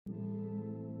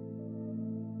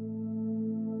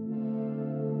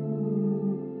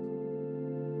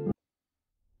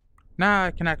Now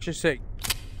I can actually see.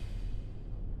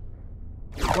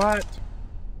 What?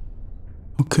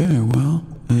 Okay, well,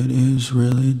 it is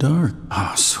really dark.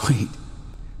 Oh, sweet.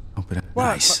 Hope it What?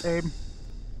 nice.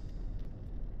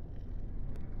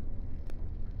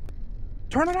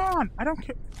 Turn it on! I don't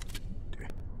care.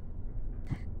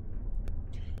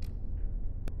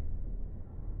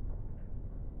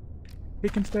 He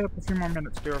can stay up a few more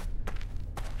minutes, dear.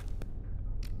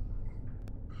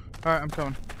 Alright, I'm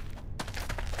coming.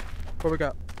 What we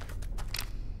got?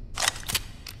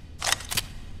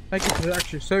 Thank you for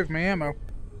actually saving me ammo.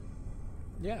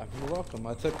 Yeah, you're welcome.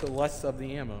 I took the less of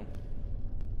the ammo.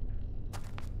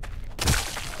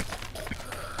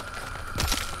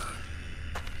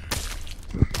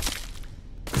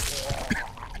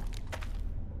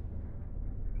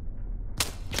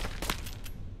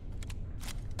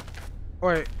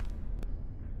 Wait.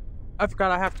 I forgot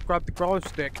I have to grab the glow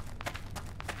stick.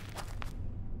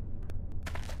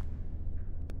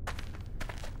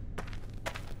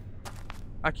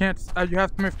 I can't. You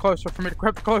have to move closer for me to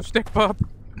grab the glow stick, bub.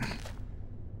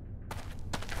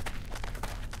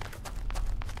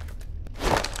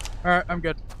 Alright, I'm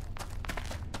good.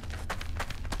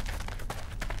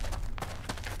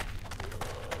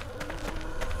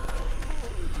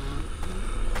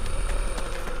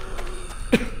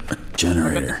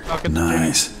 Generator. I'll get the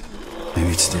Nice.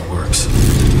 Maybe it still works.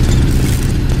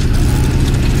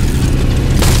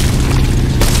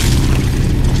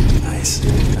 Nice.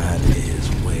 That is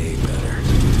way better.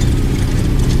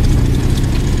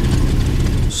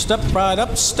 Step right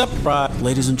up, step right.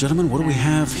 Ladies and gentlemen, what do we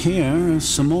have here?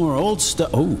 Some more old stuff.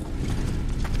 Oh.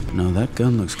 No, that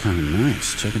gun looks kind of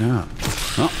nice. Check it out.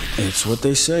 Well, it's what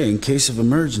they say in case of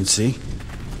emergency.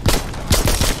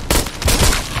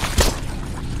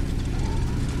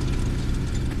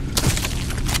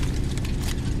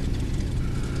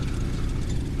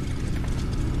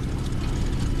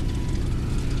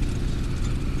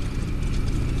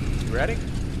 Ready?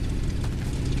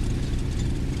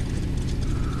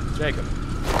 Jacob.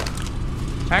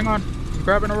 Hang on. I'm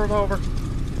grabbing a revolver.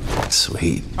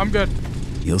 Sweet. I'm good.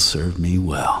 You'll serve me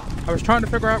well. I was trying to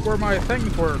figure out where my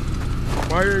things were.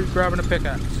 Why are you grabbing a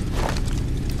pickaxe?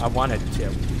 I wanted to.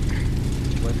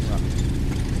 Wouldn't run.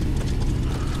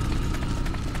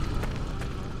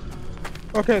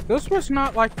 Okay, this was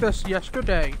not like this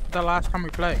yesterday, the last time we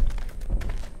played.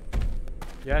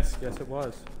 Yes, it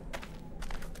was.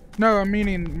 No, I'm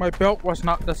meaning my belt was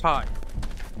not this high.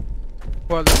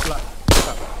 Well, this like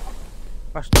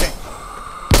that's changed.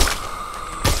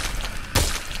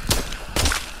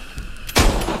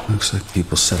 Looks like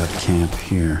people set up camp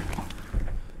here.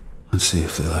 Let's see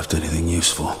if they left anything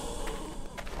useful.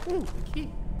 Ooh, key.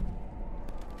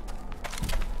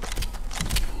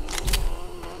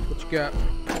 What you got?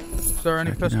 Is there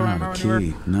any Check it pistol out, ammo a anywhere?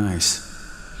 key. Nice.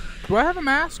 Do I have a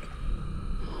mask?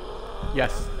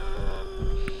 Yes.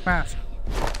 Mask.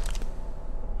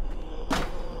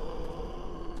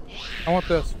 I want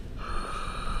this.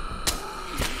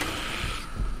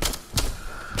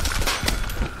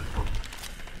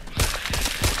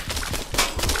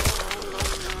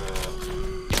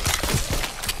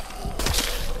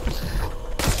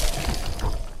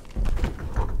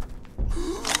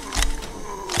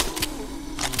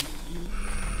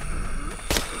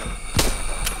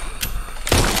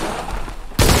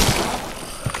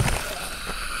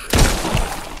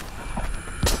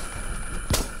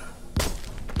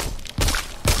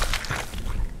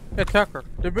 Hey Tucker,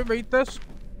 did we read this?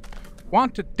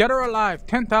 Wanted, dead or alive,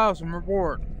 10,000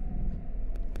 reward.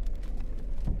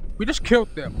 We just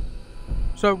killed them.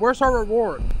 So where's our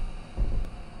reward?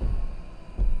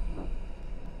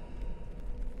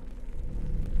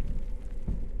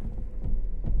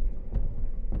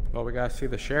 Well, we gotta see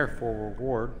the sheriff for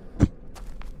reward.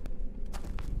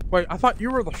 Wait, I thought you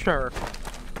were the sheriff.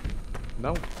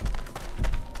 No.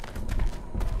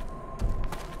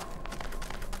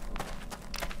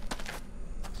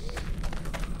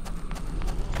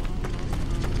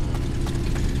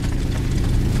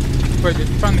 Wait, did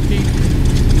you find the key?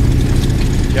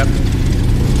 Yep.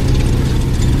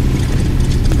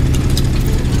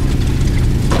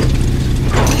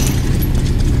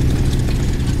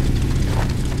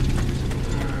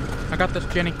 I got this,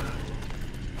 Jenny.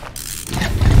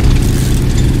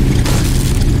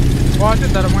 Oh, I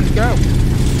did that in one go.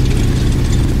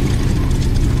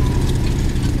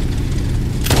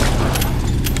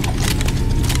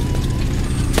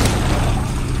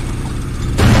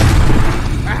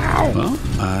 Ow! Well,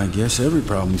 I guess every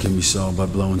problem can be solved by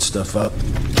blowing stuff up.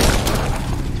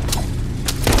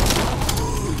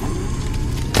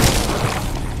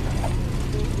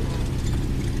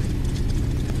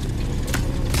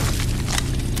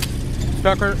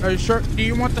 Tucker, are you sure? Do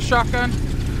you want the shotgun?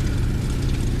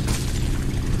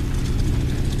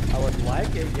 I would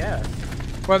like it, yes.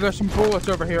 Well, there's some bullets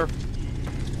over here.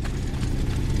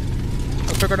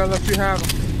 I figured I'd let you have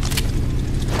them.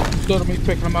 Instead of me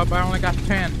picking them up, I only got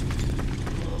 10.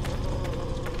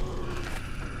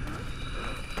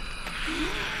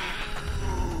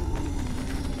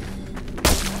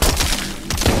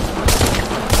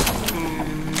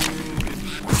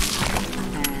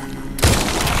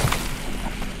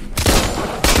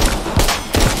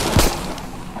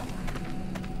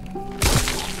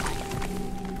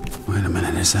 Wait a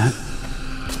minute, is that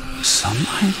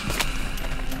sunlight?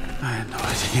 I had no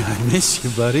idea. I miss you,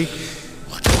 buddy.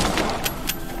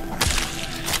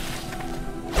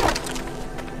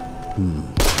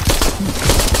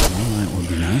 Sunlight would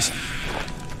be nice.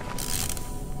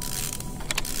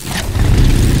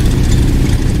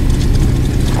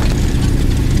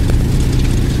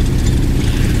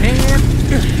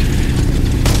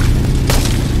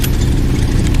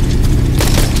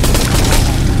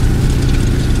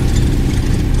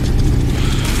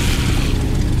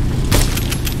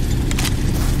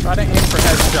 Try to aim for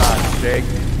headshots, Jake.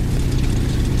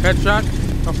 Headshot?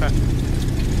 Okay.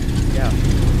 Yeah.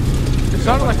 It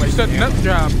sounded like you said nut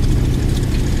job.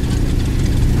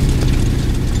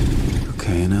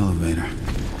 Okay, an elevator.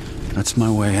 That's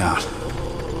my way out.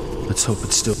 Let's hope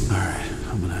it's still... Alright,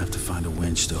 I'm gonna have to find a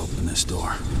winch to open this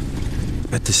door.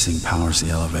 Bet this thing powers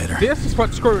the elevator. This is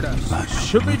what screwed us. But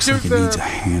Should it we looks do like it needs a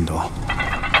handle.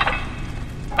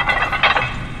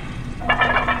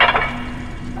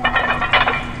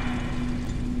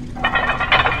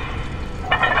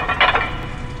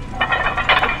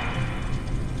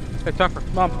 Hey, Tucker.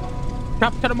 Mom.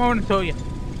 Top to the morning to you.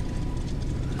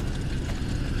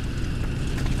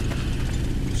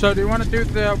 So, do you want to do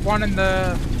the one in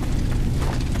the...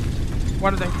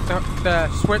 One of the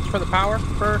switch for the power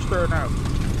first, or no?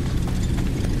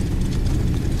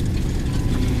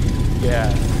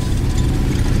 Yeah.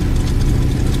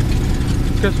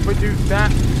 Because if we do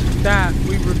that,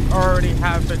 we would already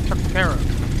have it taken care of.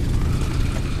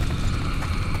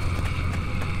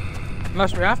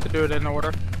 Unless we have to do it in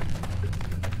order.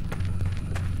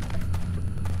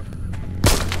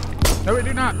 No, we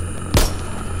do not.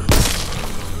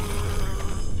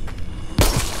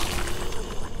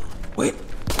 Wait.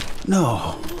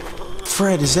 No.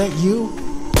 Fred, is that you?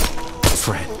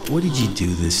 Fred, what did you do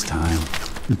this time?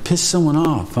 You pissed someone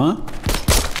off, huh?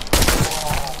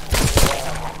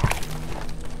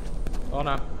 Hold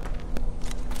on.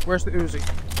 Where's the Uzi?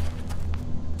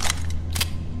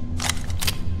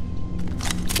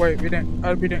 Wait, we didn't.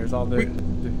 We didn't. There's all the...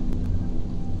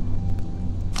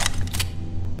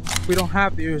 We don't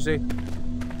have the Uzi.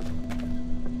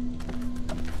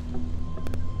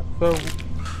 So...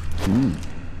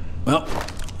 Well,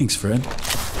 thanks, Fred.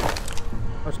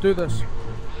 Let's do this.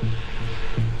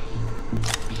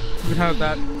 You can have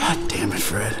that. God damn it,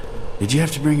 Fred. Did you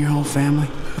have to bring your whole family?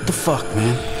 What the fuck,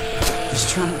 man? Just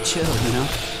trying to chill, you know?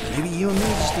 Maybe you and me,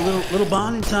 just a little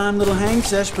bonding time, little hang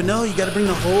sesh, but no, you gotta bring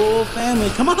the whole family.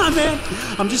 Come on, man!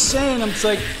 I'm just saying, I'm just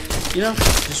like, you know,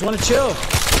 just wanna chill.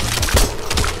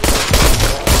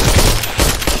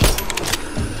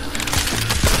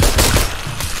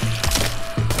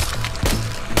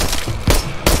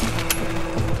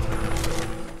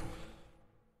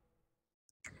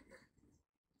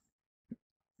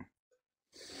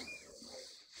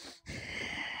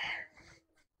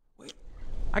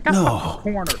 I got No.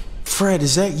 cornered. Fred,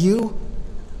 is that you?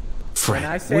 Fred,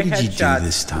 When I say what did you do headshots,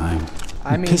 this time?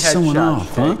 I You mean pissed someone headshots,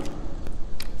 off, huh? Jake.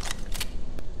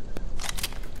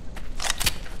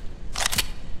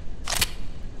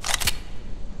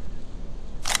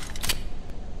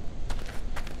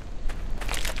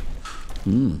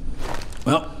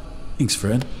 Well, thanks,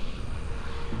 Fred.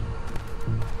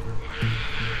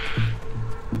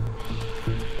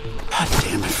 God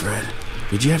damn it, Fred.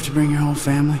 Did you have to bring your whole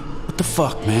family? What the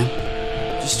fuck, man?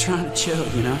 Just trying to chill,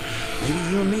 you know? Maybe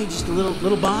you and me, just a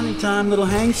little bonding time, little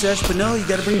hang sesh, but no, you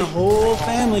gotta bring the whole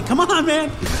family. Come on,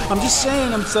 man! I'm just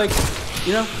saying, I'm just like,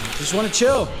 you know, just wanna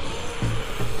chill.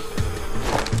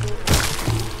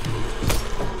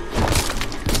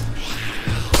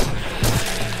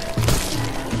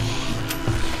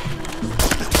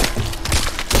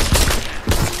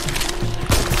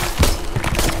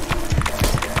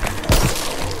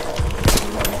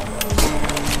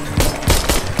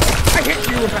 I hit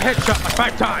you with a headshot like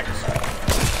 5 times.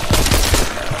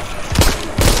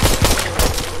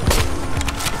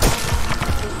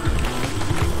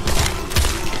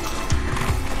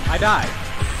 I died.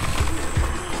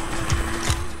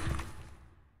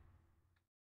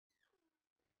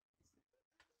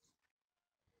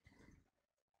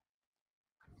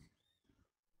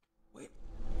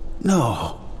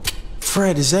 No.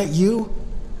 Fred, is that you?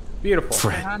 Beautiful.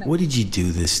 Fred, what did you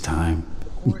do this time?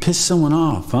 You pissed someone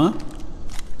off, huh?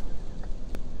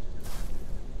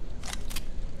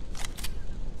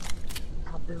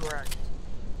 I'll be right.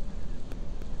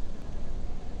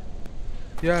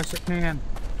 Yes, it can.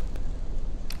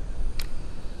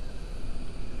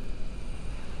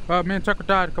 Me and Tucker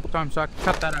died a couple times, so I can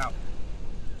cut that out.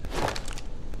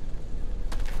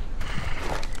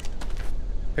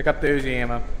 Pick up the Uzi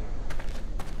ammo.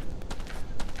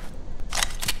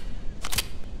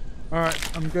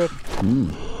 Alright, I'm good.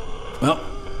 Well,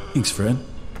 thanks, Fred.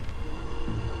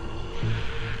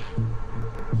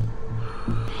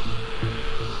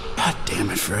 God damn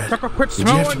it, Fred. Tucker, quit Did you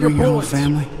have to smelling your bring your whole bullets.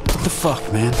 family? What the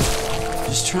fuck, man?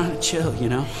 Just trying to chill, you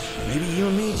know? Maybe you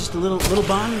and me, just a little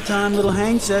bonding time, little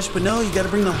hang sesh, but no, you gotta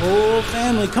bring the whole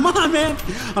family. Come on, man!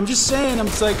 I'm just saying, I'm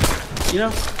just like, you know,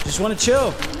 just wanna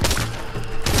chill.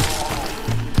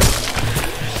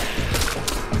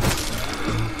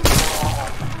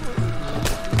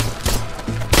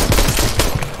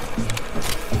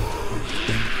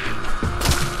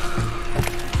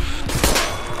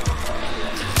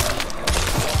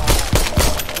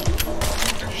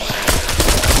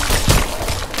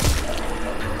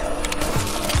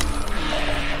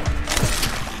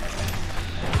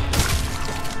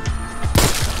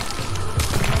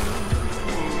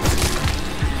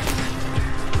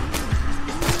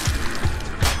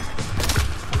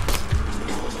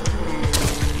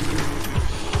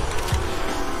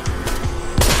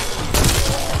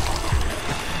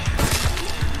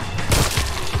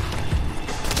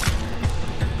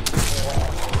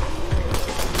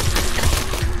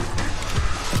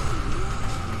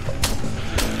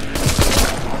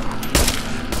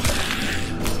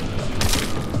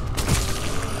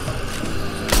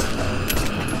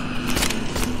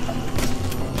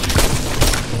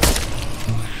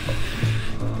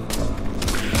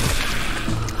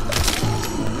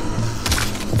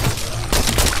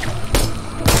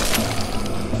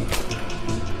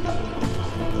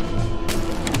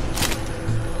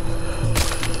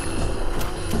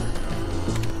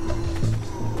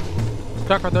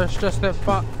 Tucker, there's just that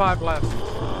five left.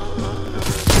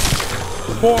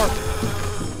 4.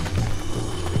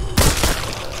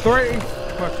 3.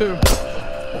 Or 2.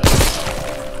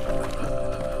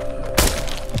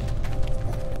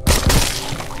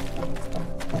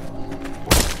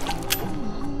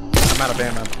 I'm out of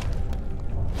ammo.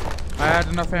 I had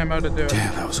enough ammo to do it.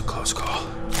 Damn, that was a close call.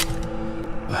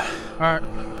 But Alright.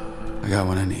 I got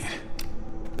what I need.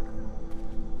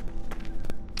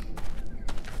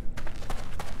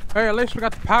 Hey, at least we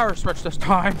got the power switch this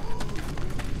time.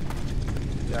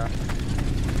 Yeah.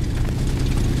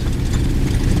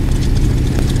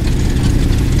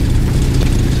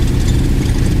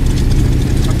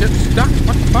 I'm getting stuck.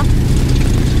 What the fuck?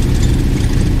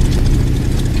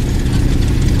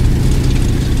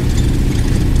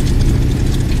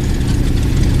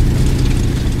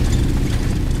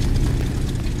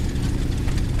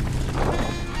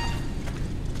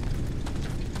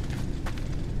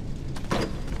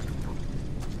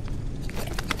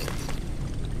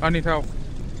 I need help.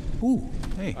 Ooh,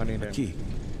 hey, I need a it. key.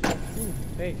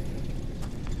 Hey.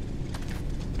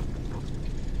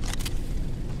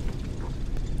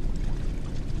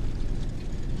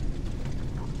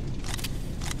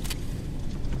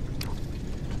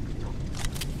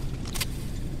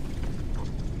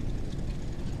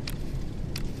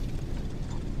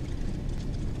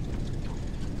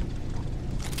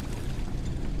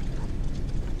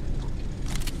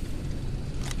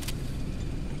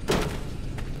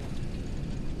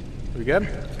 We good?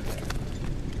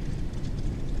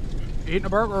 Eating a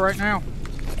burger right now.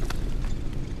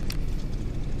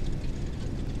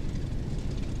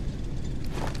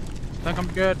 Think I'm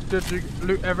good. Did you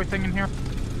loot everything in here?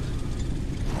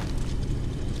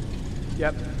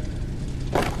 Yep.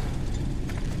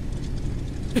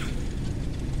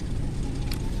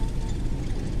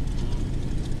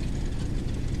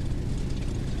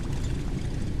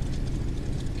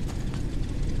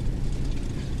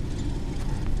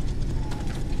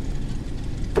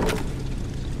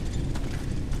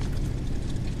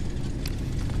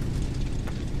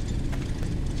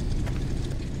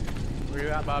 Where you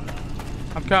at, Bob?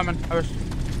 I'm coming. I was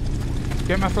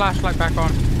get my flashlight back on.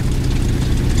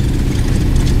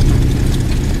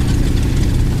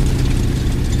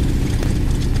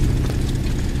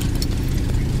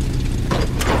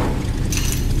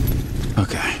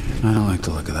 Okay, I don't like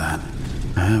the look of that.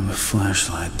 I have a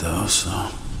flashlight though, so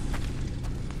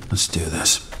let's do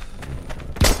this.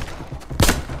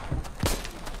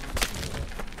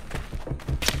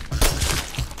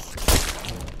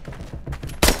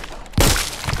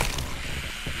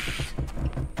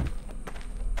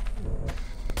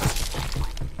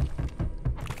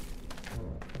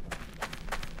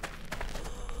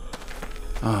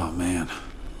 Oh, man.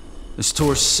 This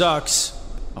tour sucks.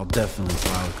 I'll definitely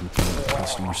file a complaint with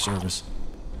customer service.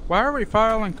 Why are we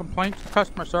filing complaints to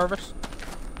customer service?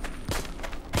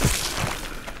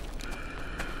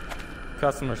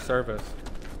 Customer service.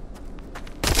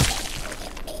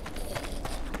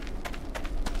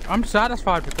 I'm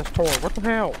satisfied with this tour. What the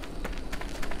hell?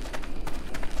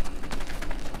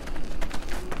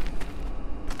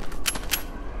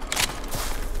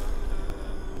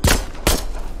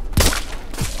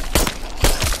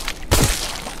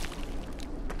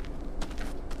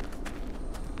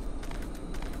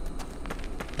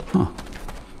 Huh.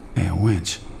 Hey, a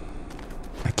winch.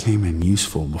 That came in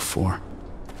useful before.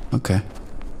 Okay.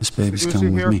 This baby's Uzi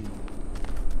coming with here. me.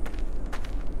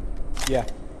 Yeah.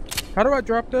 How do I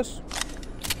drop this?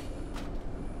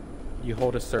 You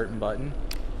hold a certain button.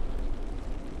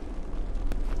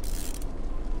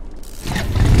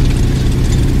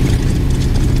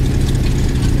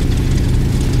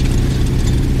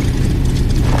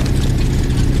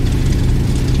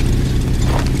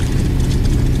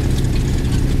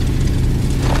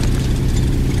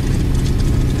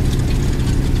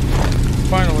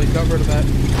 Finally, got rid of that.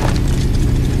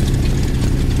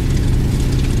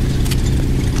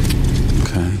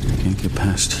 Okay, can't get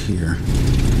past here.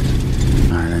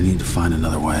 Alright, I need to find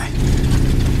another way.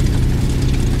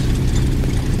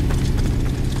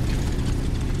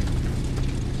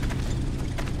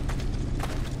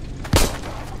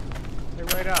 Hey,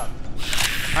 wait up.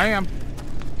 I am.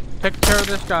 Take care of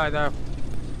this guy, though.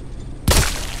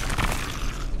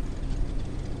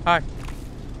 Hi.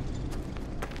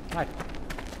 Hi.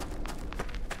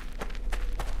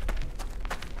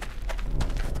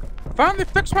 Finally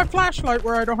fixed my flashlight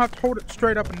where I don't have to hold it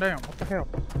straight up and down. What the hell?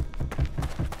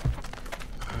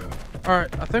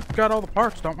 Alright, I think we got all the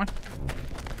parts, don't we?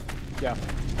 Yeah.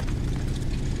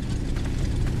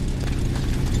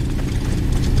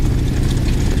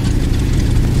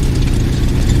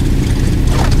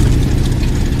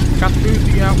 Got the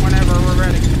Uzi out whenever we're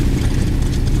ready.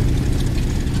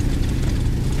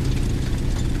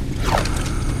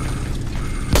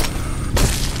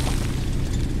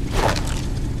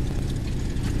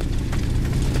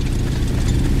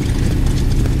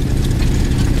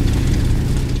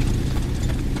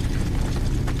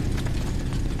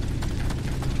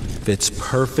 Fits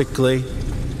perfectly.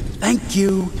 Thank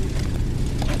you.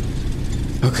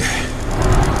 Okay.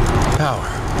 Power.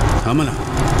 Coming up.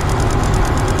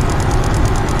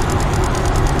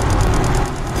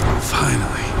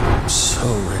 Finally. I'm so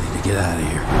ready to get out of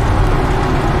here.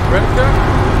 Ready, sir?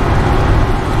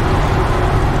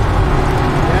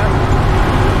 Yeah.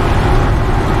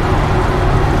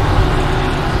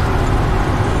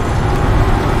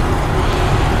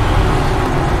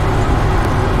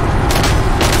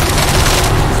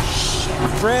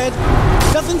 Fred,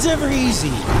 nothing's ever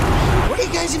easy. What are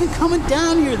you guys even coming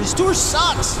down here? This tour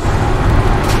sucks.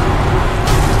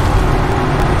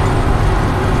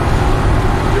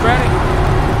 You ready?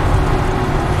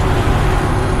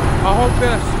 I'll hold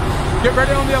this. Get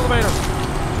ready on the elevator.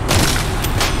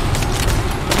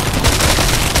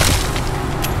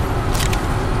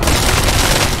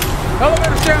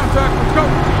 Elevator's down, Jack. Let's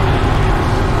go.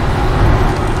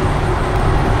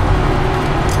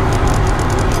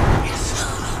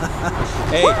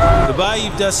 Hey, goodbye, you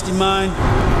dusty mine.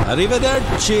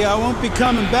 Arrivederci, I won't be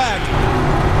coming back.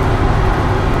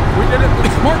 We did it the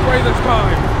smart way this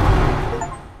time.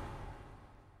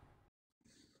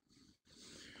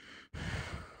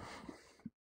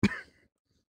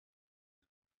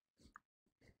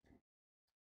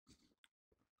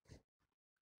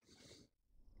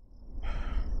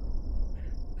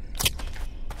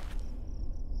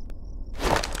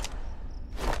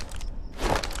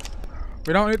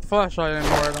 We don't need the flashlight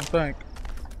anymore, I don't think.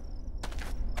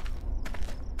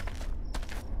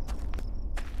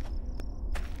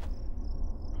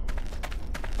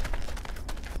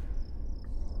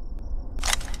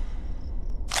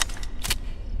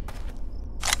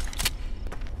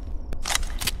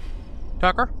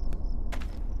 Tucker?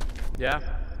 Yeah.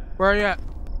 Where are you at?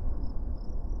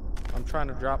 I'm trying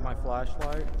to drop my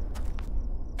flashlight.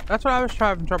 That's what I was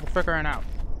having trouble figuring out.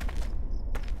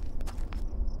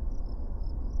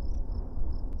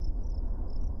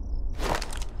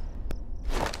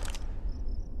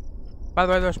 By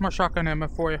the way, there's more shotgun ammo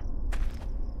for you.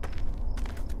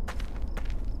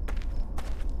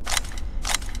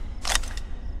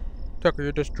 Tucker,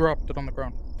 you just dropped it on the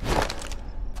ground.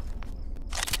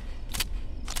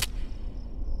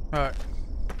 Alright.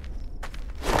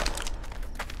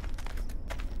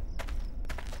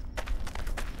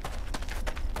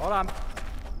 Hold on.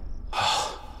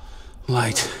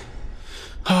 Light.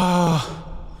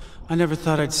 Oh, I never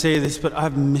thought I'd say this, but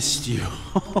I've missed you.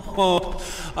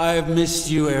 I've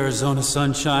missed you, Arizona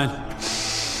sunshine.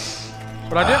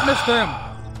 But I didn't miss them.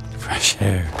 Fresh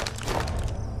air.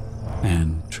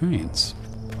 And trains.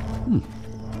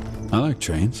 I like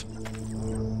trains.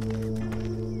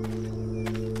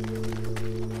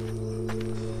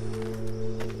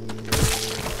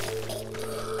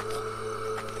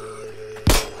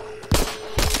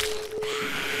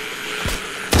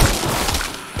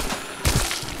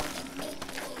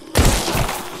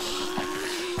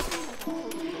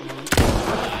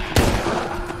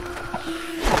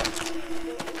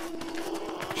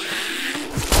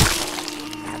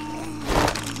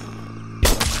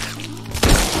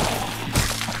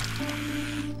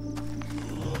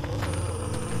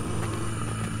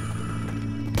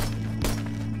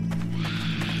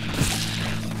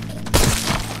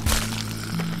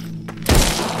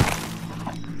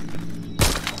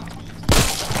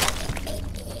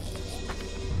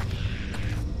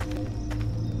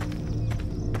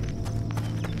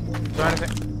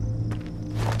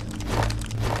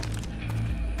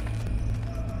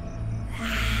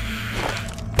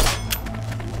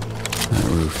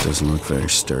 Doesn't look very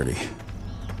sturdy.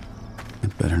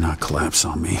 It better not collapse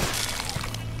on me.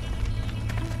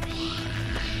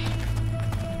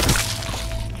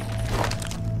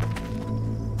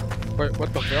 Wait,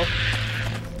 what the hell?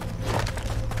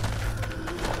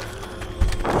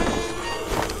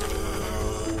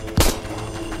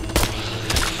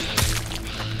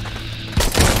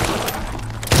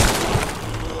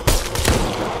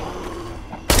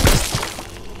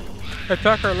 Hey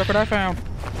Tucker, look what I found.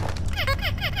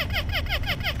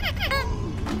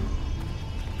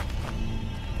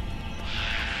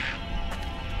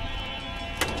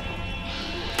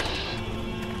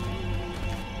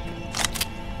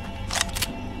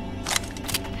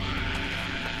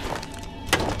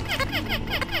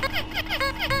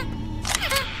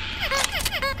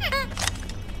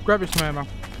 Grab you some ammo.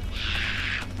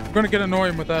 You're gonna get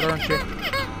annoying with that, aren't you?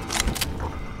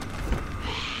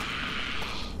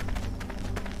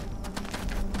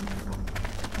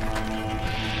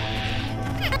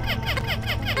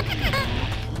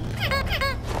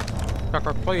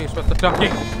 Tucker, please, with the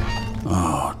ducking.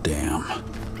 Oh, damn.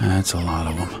 That's a lot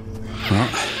of them. Well,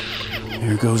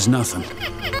 here goes nothing.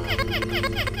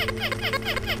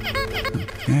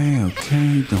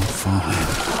 Okay, don't fall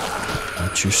in.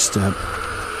 Watch your step.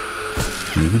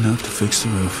 Leave a note to fix the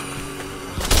roof.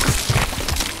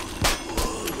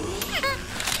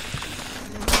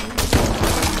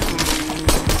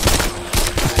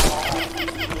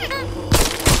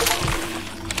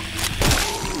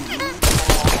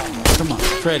 Come on,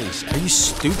 Freddy's. Are you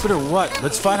stupid or what?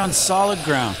 Let's fight on solid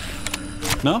ground.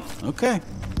 No? Okay.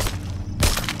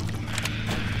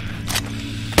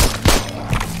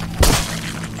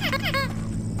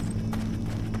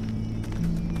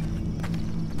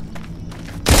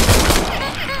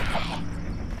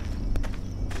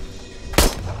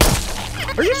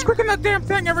 Are you squeaking that damn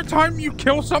thing every time you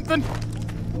kill something?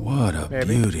 What a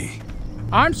beauty.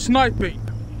 I'm sniping.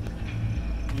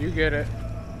 You get it.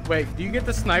 Wait, do you get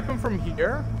to snipe him from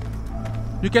here?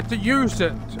 You get to use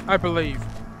it, I believe.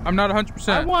 I'm not 100%.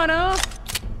 I wanna.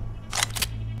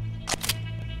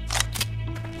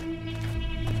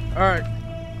 Alright.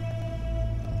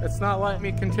 It's not letting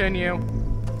me continue.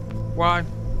 Why?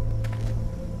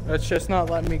 It's just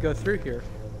not letting me go through here.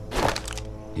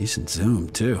 Decent zoom,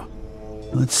 too.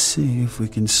 Let's see if we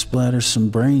can splatter some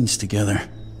brains together.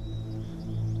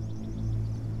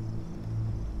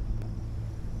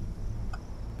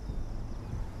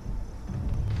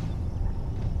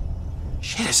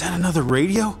 Shit, is that another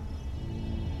radio?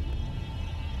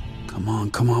 Come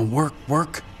on,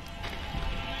 work.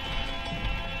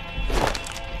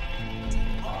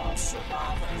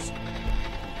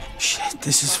 Shit,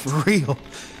 this is for real.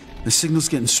 The signal's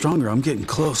getting stronger. I'm getting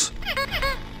close.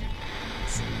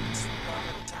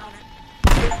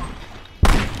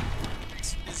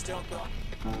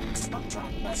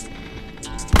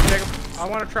 Jacob, I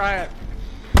want to try it.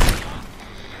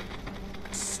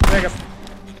 Jacob.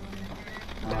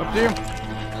 Up to you.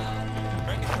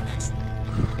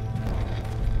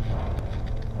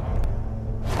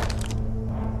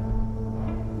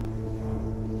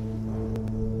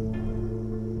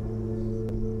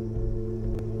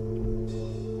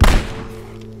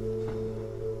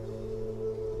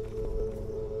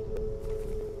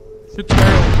 Shoot the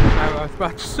barrel. I was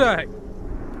about to say.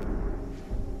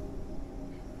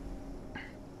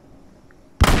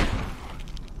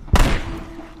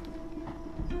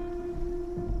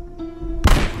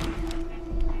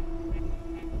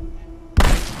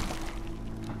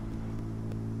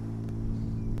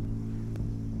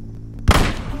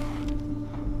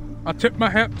 I tip my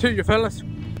hat to you, fellas.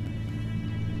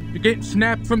 You're getting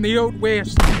snapped from the old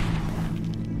west.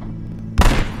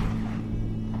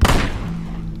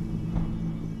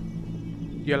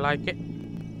 You like it?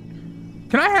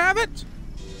 Can I have it?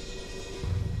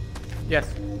 Yes.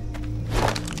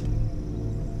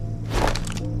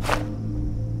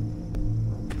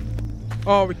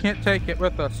 Oh, we can't take it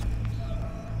with us.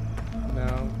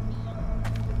 No.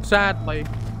 Sadly.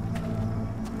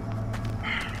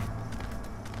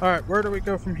 Alright, where do we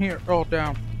go from here? Oh,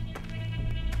 down.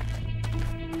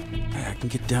 Hey, I can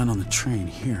get down on the train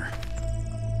here.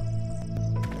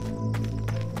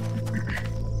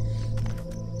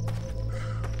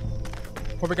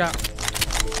 What we got?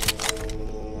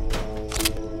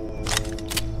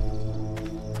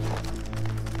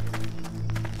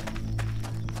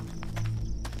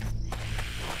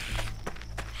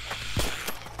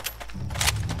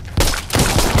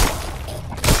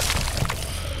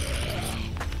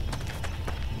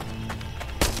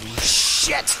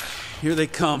 Shit! Here they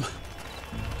come.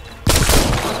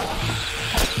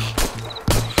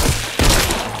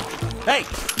 Hey!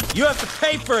 You have to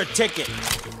pay for a ticket!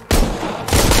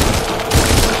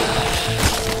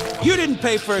 You didn't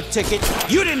pay for a ticket!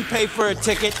 You didn't pay for a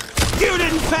ticket! You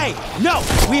didn't pay! No!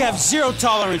 We have zero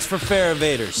tolerance for fare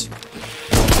evaders.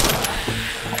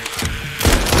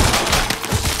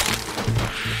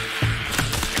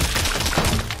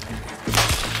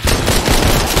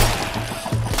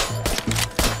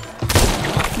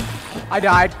 I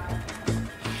died.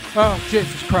 Oh,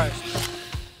 Jesus Christ.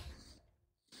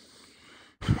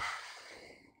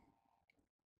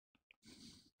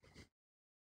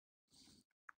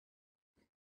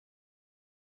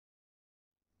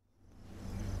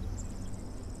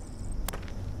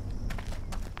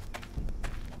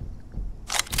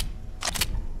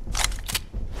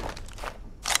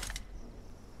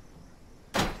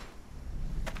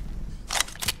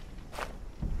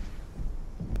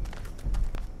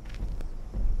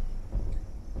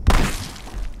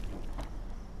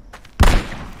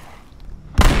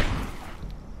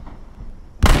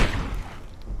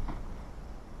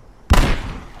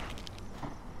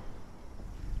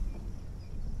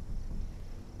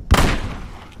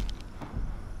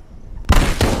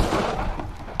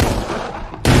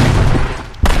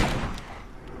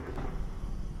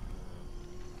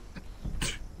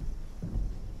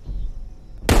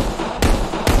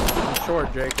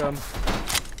 Short, Jacob.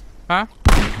 Huh?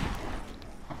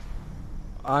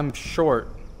 I'm short.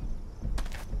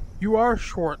 You are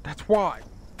short, that's why.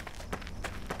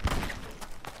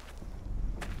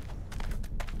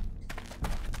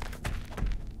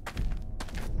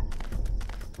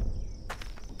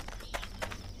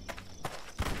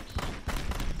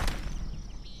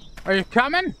 Are you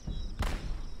coming?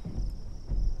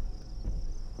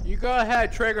 You go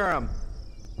ahead, trigger him.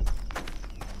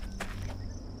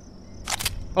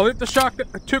 I'll leave the shotgun,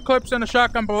 2 clips and a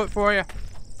shotgun bullet for you.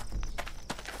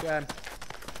 Good.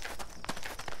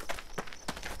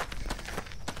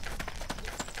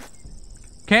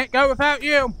 Can't go without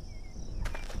you.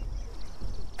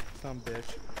 Some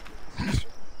bitch.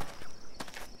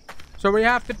 So we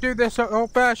have to do this the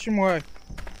old-fashioned way.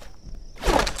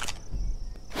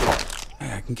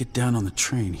 Hey, I can get down on the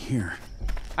train here.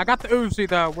 I got the Uzi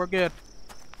though, we're good.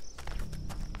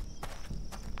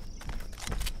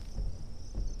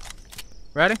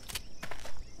 Ready?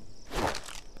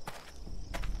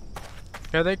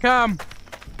 Here they come.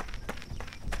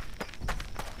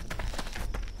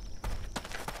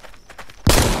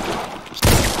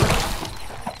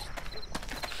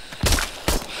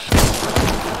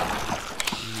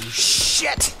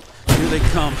 Shit! Here they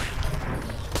come.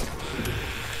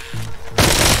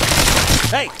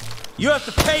 Hey! You have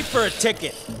to pay for a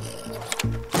ticket!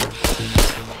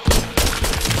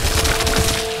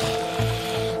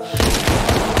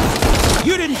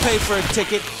 You didn't pay for a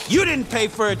ticket! You didn't pay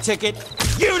for a ticket!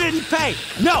 You didn't pay!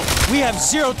 No! We have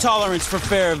zero tolerance for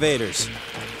fare evaders.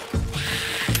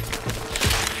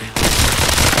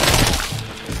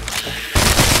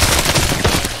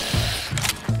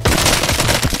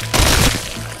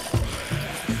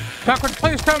 Tucker,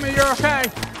 please tell me you're okay.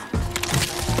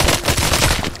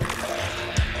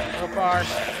 So far.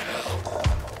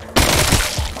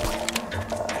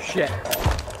 Shit.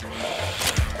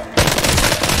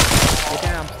 Get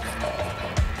down.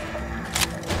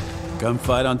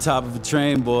 Gunfight on top of a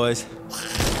train, boys.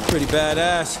 Pretty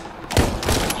badass.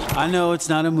 I know it's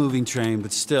not a moving train,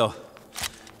 but still.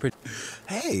 Pretty.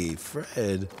 Hey,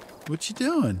 Fred, what you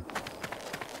doing?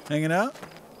 Hanging out?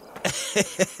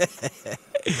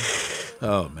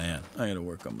 Oh man, I gotta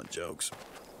work on my jokes.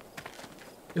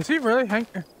 Is he really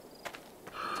hanging?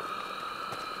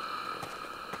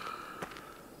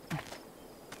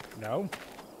 No.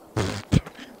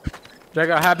 Jack,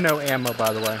 I have no ammo,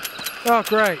 by the way. Oh,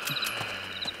 great.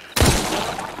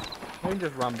 We can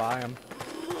just run by him.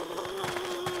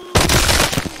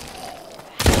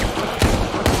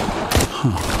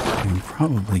 Huh. You can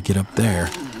probably get up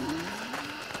there.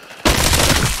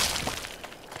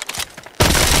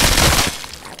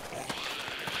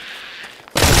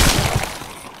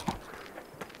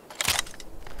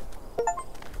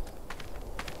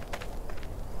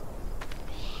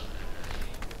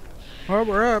 Well,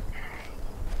 we're up.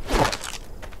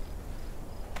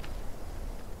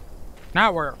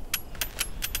 Now where?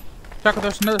 Check out,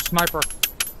 there's another sniper.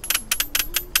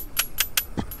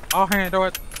 I'll handle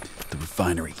it. The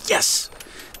refinery. Yes!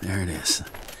 There it is.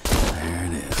 There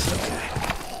it is. Okay.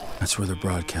 That's where they're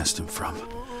broadcasting from.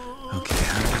 Okay,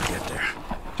 how did I get there?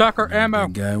 Tucker, ammo.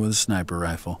 Big guy with a sniper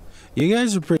rifle. You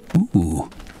guys are pretty... Ooh.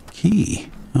 Key.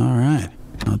 All right.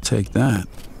 I'll take that.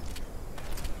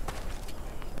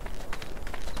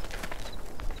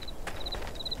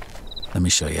 Let me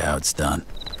show you how it's done.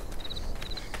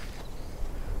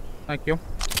 Thank you.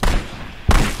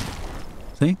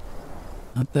 See?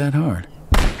 Not that hard.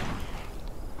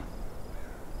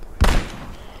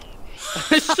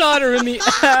 I shot her in the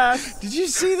ass. Did you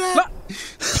see that?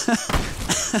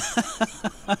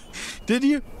 Did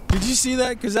you? Did you see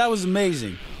that? Because that was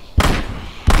amazing.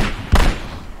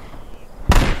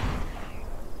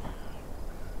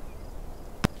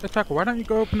 Hey, Tucker, why don't you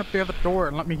go open up the other door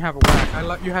and let me have a whack? I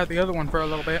let you have the other one for a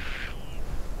little bit.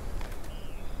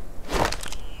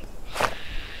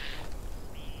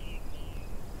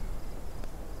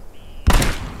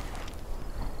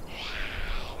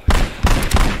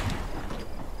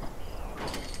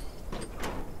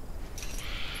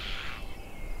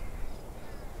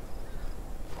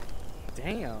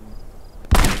 Damn.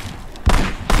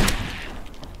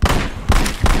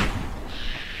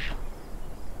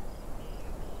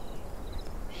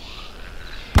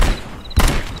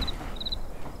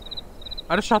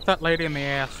 I just shot that lady in the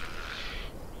ass.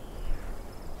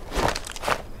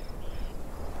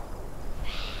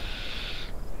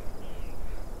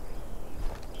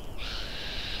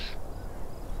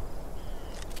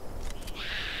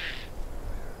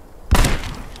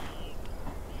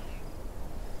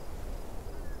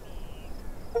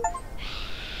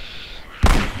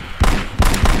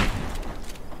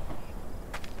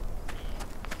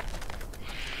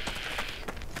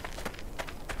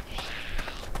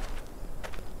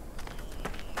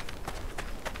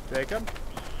 Jacob,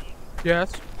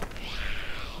 Yes.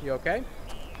 you okay?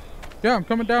 Yeah, I'm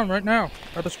coming down right now.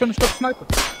 I just finished up sniping.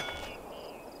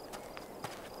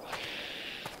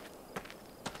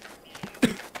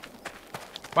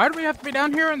 Why do we have to be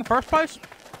down here in the first place?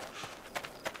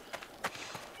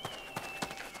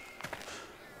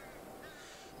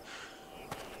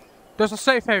 There's a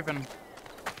safe haven.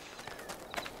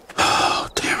 Oh,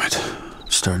 damn it. I'm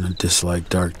starting to dislike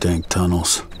dark, dank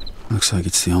tunnels. Looks like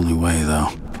it's the only way, though.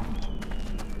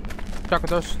 Tucker,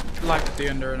 there's light at the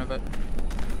end of it.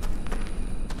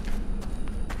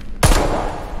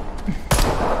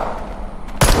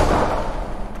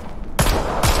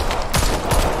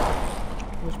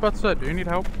 I was about to say, do you need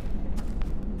help?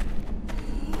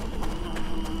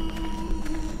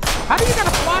 How do you get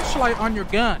a flashlight on your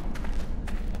gun?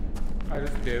 I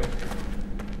just do.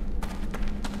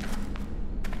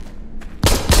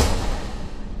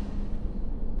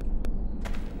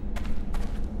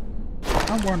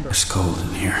 I wonder. It's cold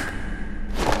in here.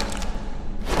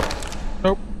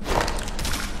 Nope.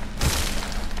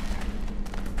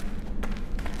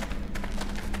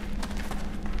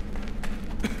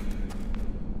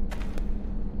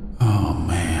 Oh,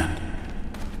 man.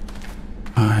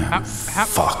 I am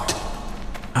fucked.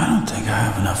 I don't think I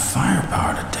have enough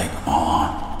firepower to take them all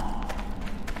on.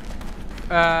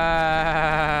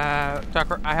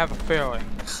 Tucker, I have a feeling.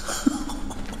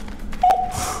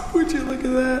 Would you look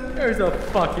at that? There's a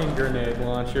fucking grenade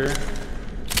launcher.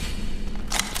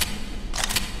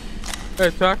 Hey,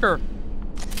 Tucker.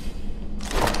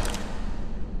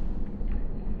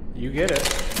 You get it.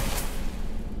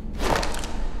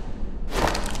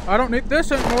 I don't need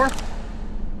this anymore.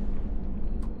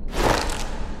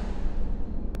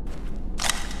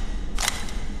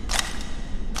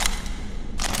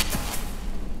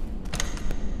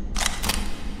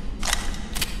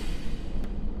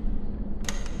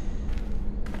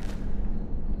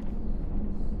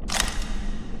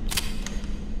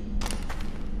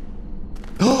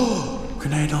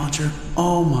 Grenade launcher.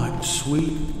 Oh my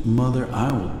sweet mother,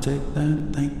 I will take that.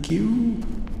 Thank you.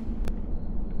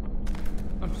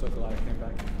 I'm so glad I came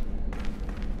back.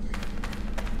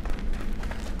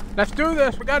 Let's do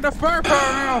this. We got enough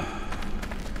firepower now.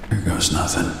 Here goes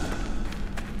nothing.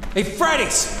 Hey,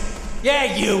 Freddy's!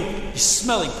 Yeah, you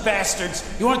smelly bastards!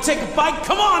 You wanna take a bite?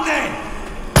 Come on then!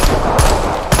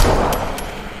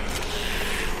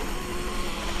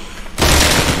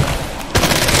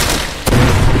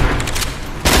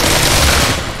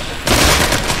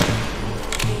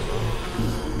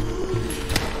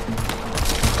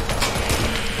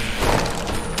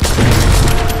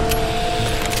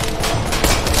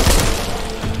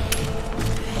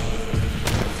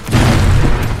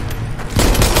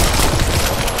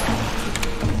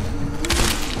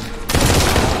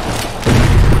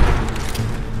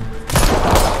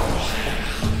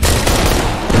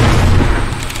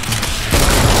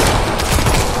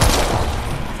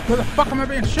 Where the fuck am I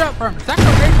being shot from? Is that a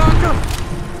grenade launcher?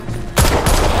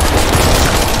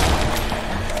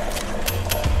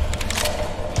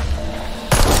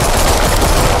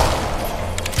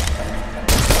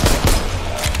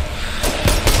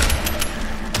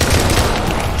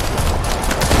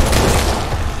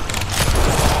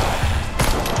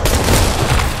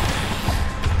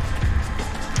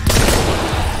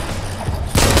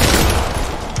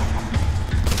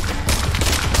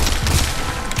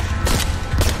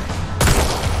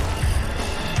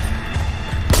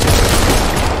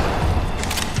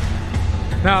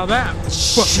 Now that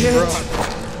was fucking Shit.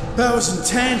 rough. That was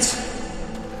intense.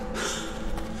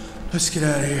 Let's get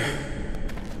out of here.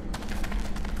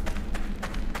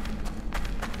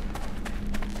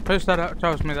 Post that out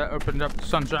tells me that opened up the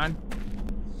sunshine.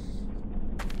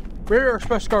 We were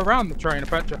supposed to go around the train, I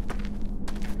bet you.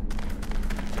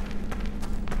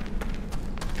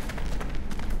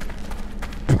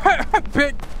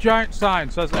 Big giant sign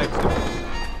says exit.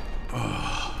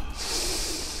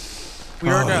 We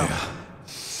are down. Yeah.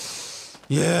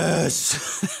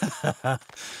 Yes.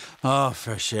 Oh,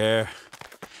 fresh air.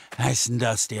 Nice and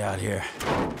dusty out here.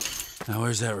 Now,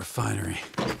 where's that refinery?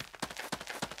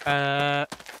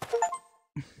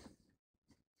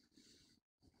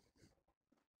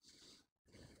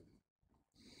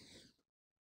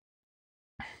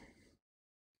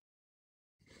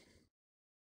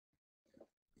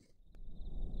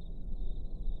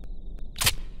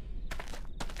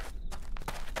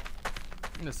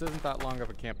 This isn't that long of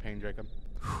a campaign, Jacob.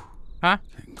 Huh?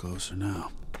 Getting closer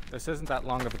now. This isn't that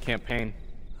long of a campaign.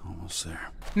 Almost there.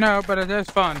 No, but it is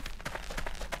fun.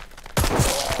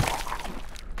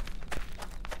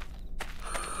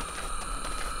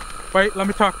 Wait, let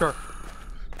me talk to her.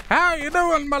 How you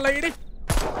doing, my lady?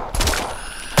 Tucker,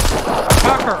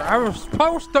 I was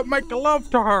supposed to make love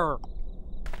to her.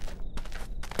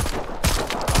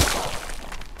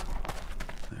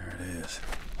 There it is.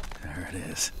 There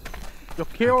it is. You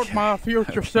killed Okay, my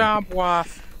future okay. sound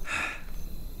wife.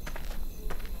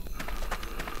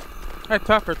 Hey,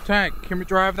 Tucker, tank, can we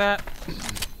drive that?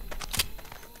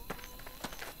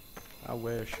 I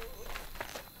wish.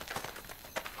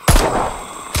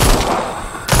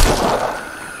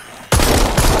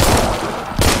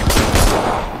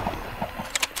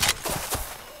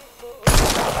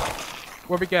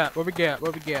 What we got? What we got?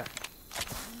 What we got?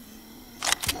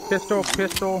 Pistol,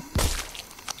 pistol,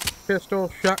 pistol,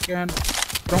 shotgun.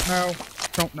 Don't know.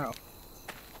 Don't know.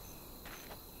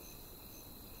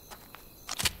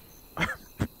 I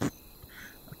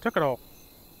took it all.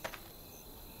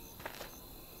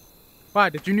 Why?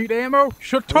 Did you need ammo?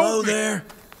 Should Hello told me. there.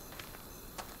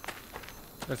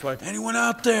 This way. Anyone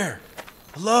out there?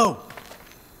 Hello.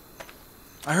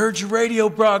 I heard your radio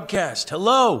broadcast.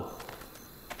 Hello.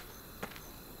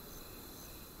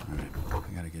 All right,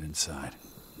 I gotta get inside.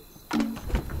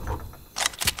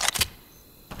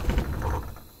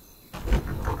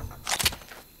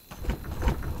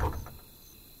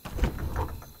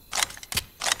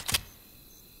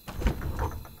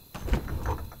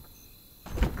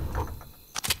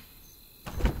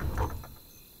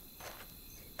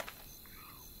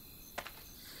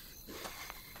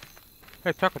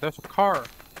 Hey Tucker, there's a car.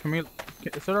 Can we?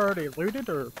 Is it already looted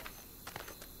or?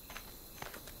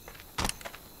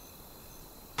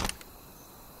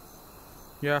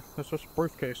 Yeah, that's just a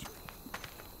briefcase.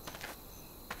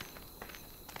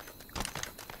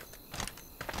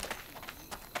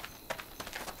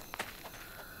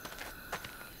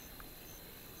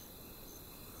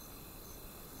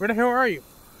 Where the hell are you?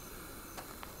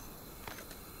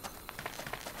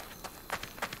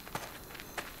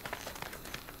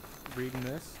 Reading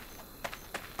this.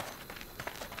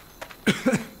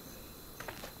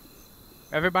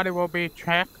 Everybody will be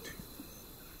checked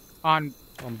on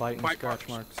On bite and Bite scratch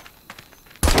marks.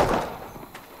 marks.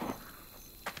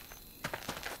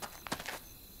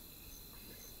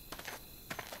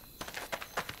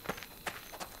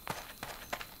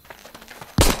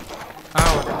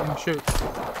 Oh, I didn't shoot.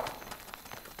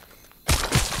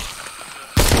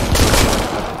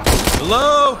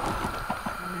 Hello?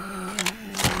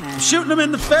 I'm shooting them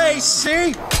in the face,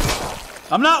 see?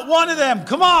 I'm not one of them.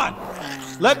 Come on.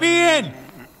 Let me in.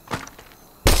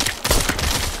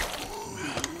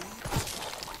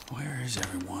 Where is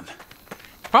everyone?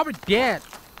 Probably dead.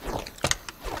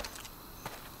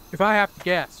 If I have to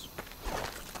guess.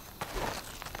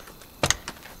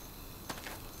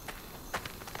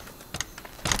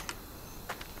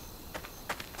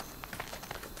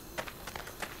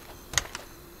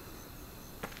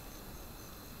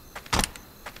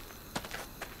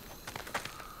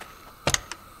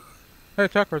 Hey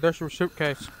Tucker, there's your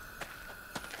suitcase.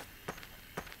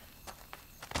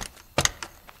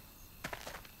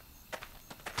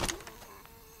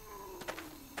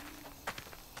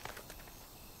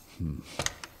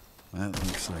 That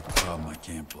looks like a problem I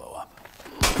can't blow up.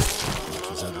 As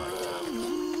much as I'd like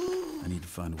to. I need to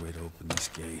find a way to open this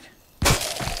gate.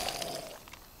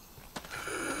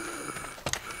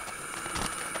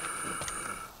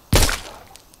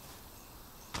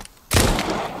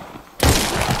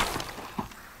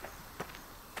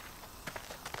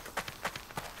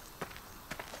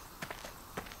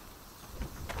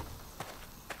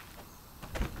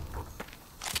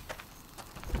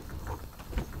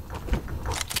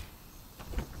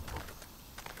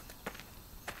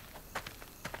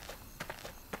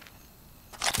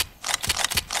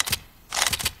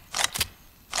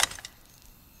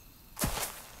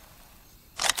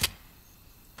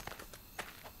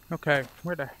 Okay,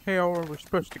 where the hell are we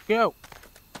supposed to go?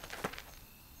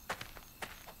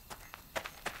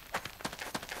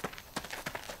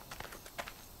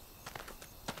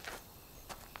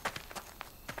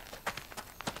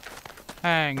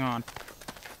 Hang on.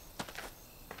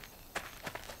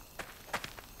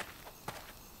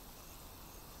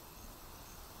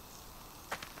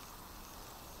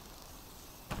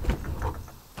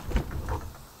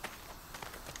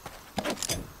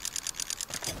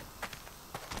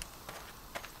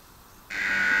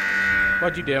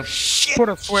 What'd you do? Shit! Put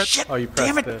a switch. Shit, Oh, you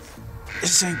damn pressed it! this.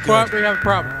 This ain't Well, good. we have a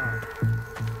problem.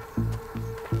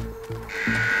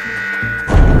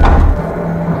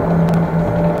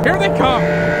 Here they come!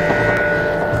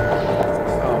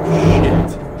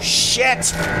 Oh, shit.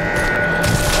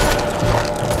 Shit!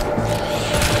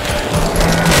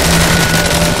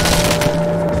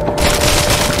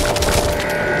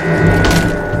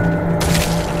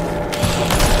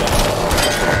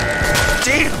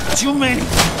 Damn, too many!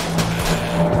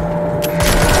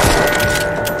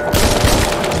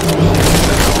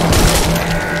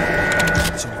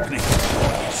 It's opening.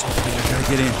 It's opening. I gotta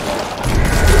get in.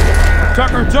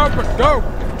 Tucker, it's open! Go!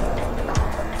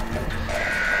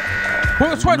 Pull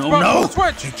the switch, No, Bud, no! pull the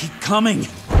switch! They keep coming.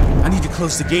 I need to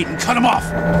close the gate and cut them off.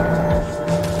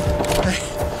 Hey,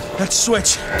 that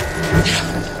switch.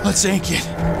 Yeah, let's ink it.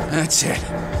 That's it.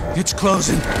 It's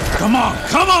closing. Come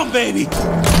on, baby!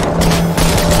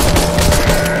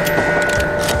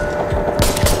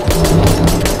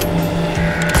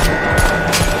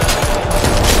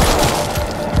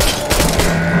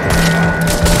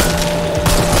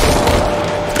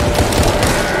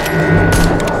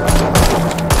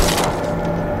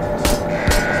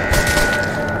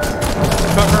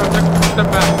 Tucker, step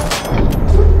back.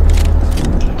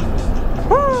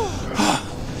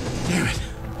 Damn it.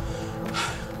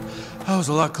 That was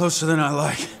a lot closer than I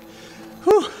like.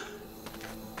 Whew.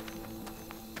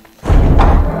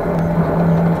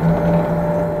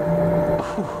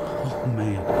 Whew. Oh,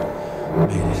 man.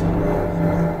 Made it.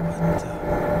 But,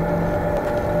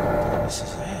 this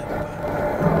is it.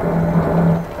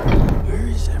 But where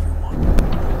is everyone?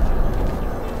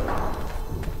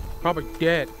 Probably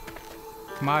dead.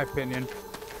 In my opinion.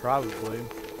 Probably.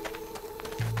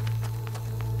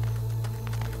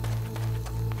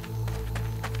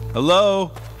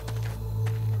 Hello?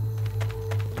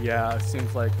 Yeah, it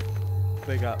seems like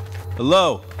they got...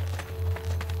 Hello?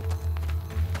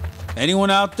 Anyone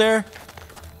out there?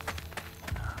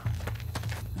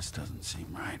 This doesn't seem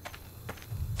right.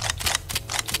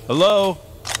 Hello?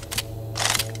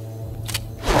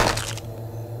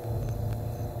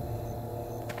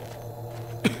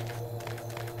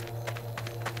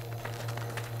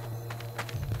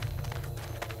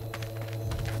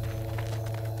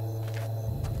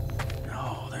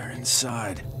 No, they're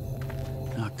inside.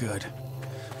 Not good.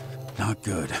 Not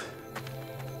good.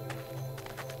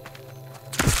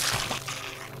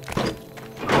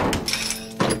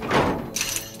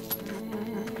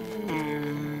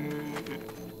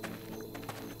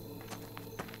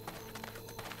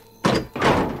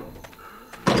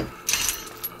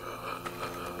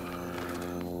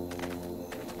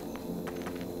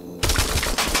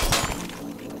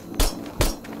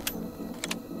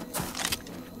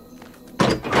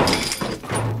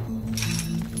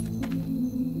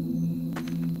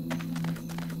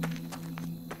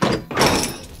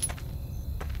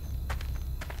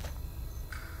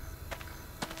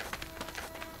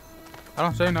 I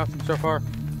don't say nothing so far.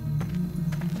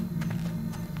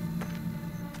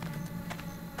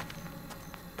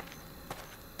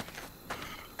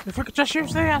 If we could just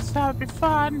use this, that would be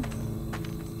fun.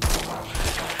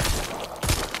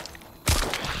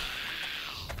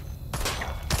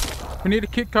 We need a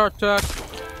key card, Chuck.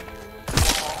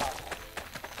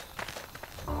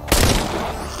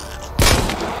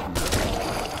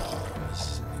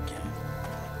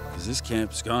 This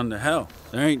camp's gone to hell.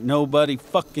 There ain't nobody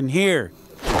fucking here.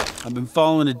 I've been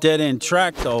following a dead-end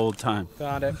track the whole time.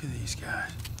 Found it. Look at these guys.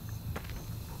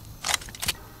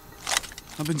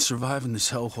 I've been surviving this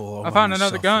hellhole all I by found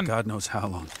myself another gun. for God knows how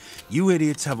long. You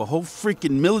idiots have a whole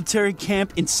freaking military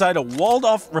camp inside a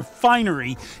walled-off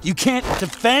refinery you can't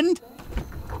defend?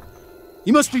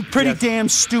 You must be pretty damn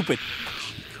stupid.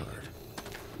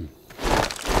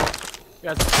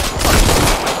 Yes.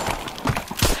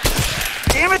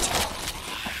 Damn it!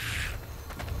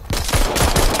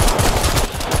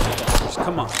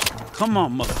 Come on. Come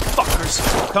on,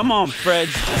 motherfuckers. Come on, Fred.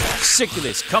 Sick of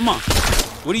this. Come on.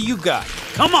 What do you got?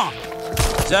 Come on.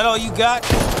 Is that all you got?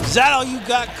 Is that all you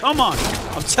got? Come on.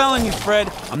 I'm telling you, Fred,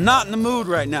 I'm not in the mood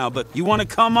right now, but you want to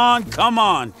come on? Come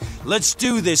on. Let's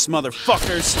do this,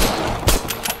 motherfuckers.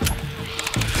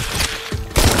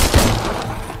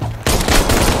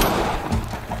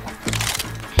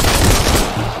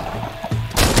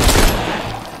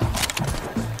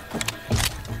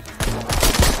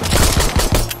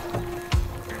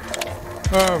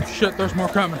 Oh shit, there's more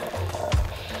coming.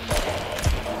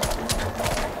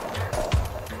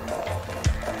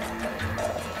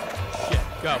 Shit,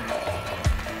 go.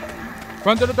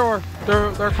 Run to the door.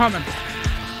 They're coming.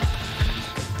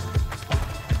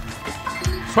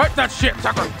 Swipe that shit,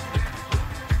 sucker.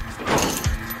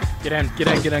 Get in, get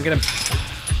in, get in, get in.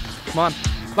 Come on.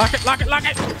 Lock it, lock it, lock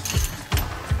it.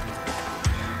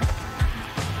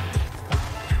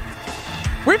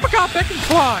 We forgot they can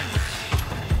fly.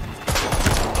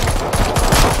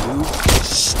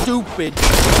 Stupid.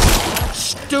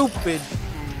 Stupid.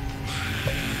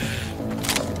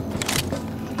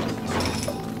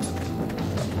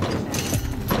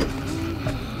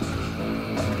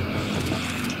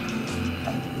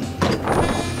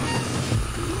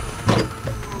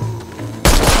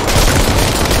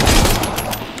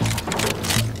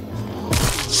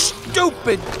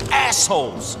 Stupid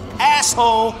assholes.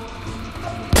 Asshole.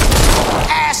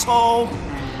 Asshole.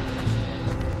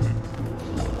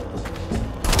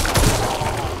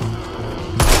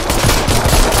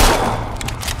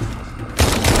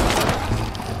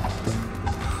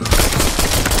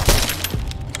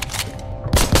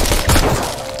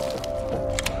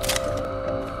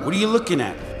 What are you looking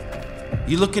at?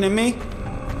 You looking at me?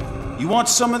 You want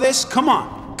some of this? Come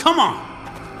on. Come on.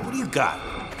 What do you got?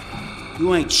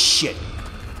 You ain't shit.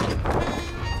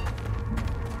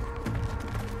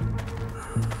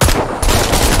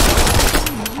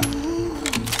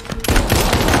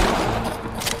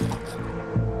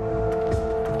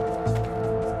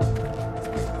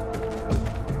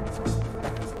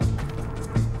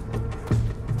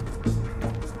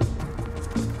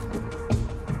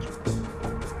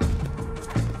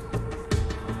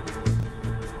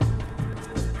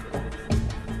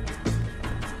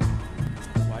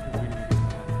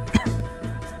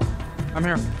 I'm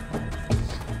here.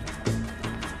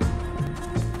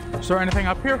 Is there anything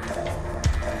up here?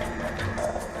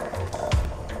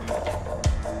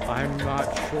 I'm not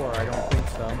sure. I don't think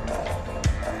so.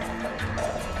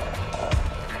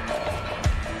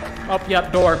 Oh,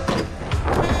 yep, door.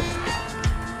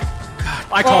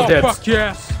 I call dibs. Fuck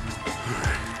yes.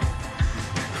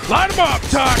 Line them up,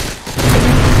 Tuck.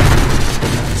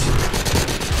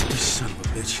 You son of a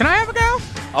bitch. Can I have a go?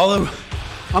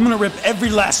 I'm gonna rip every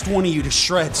last one of you to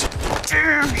shreds.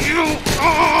 Damn you!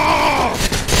 Oh!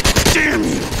 Damn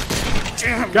you!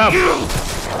 Damn Go. you!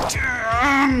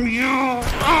 Damn you!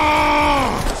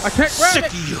 Oh! I can't grab Sick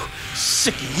it. of you.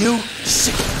 Sick of you.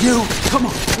 Sick of you. Come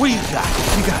on. What do you got?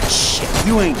 You got shit.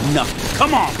 You ain't nothing.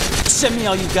 Come on. Send me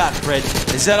all you got, Fred.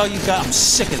 Is that all you got? I'm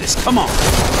sick of this. Come on.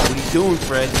 What are you doing,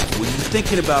 Fred? What are you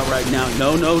thinking about right now?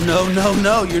 No, no, no, no,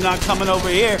 no. You're not coming over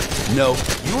here. No.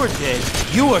 You are dead.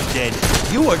 You are dead.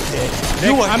 You are dead. Nick,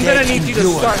 You are I'm dead. gonna need you to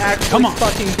are start dead. actually Come on.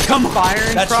 fucking Come on.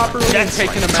 firing That's properly right. and That's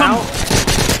taking right. them Come out. on.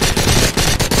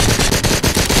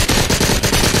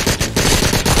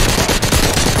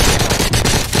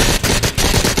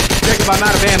 Jacob, I'm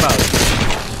out of ammo.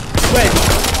 Wait.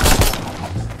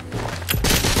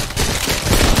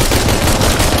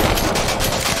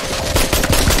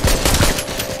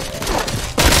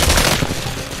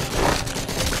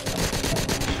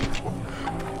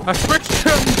 I switched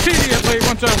immediately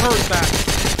once I heard that.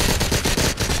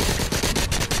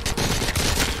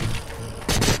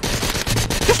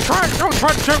 Someone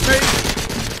tried to shoot me!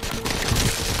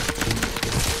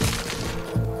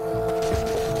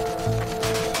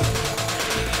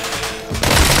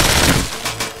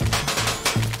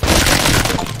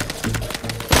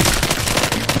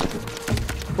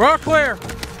 We're all clear!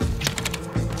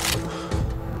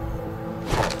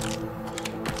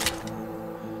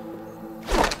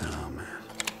 Oh, man.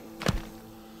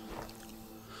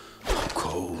 I'm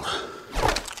cold.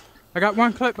 I got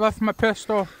one clip left in my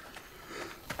pistol.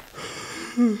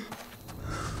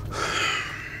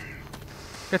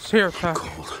 It's here, Tuck.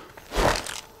 Cold.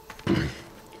 I'm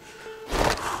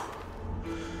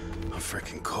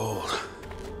freaking cold.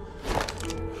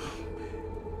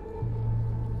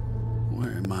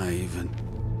 Where am I even?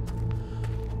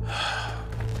 I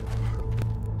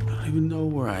don't even know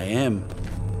where I am.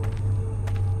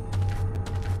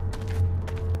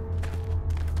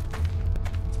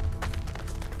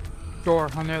 Door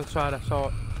on the other side, I saw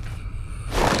it.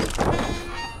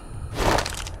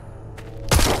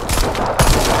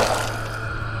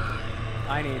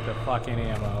 I need the fucking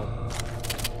ammo.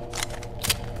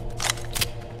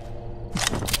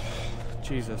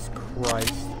 Jesus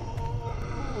Christ.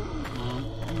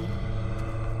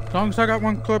 As long as I got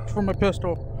one clip from my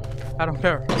pistol, I don't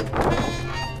care.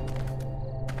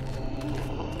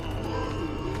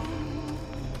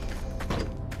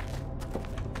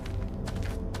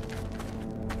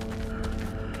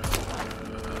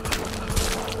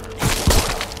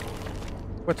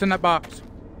 What's in that box?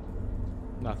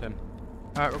 Nothing.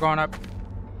 Alright, we're going up.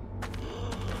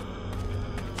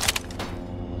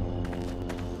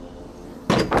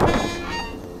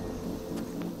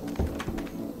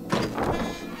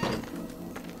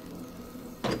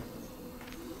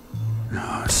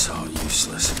 No, it's all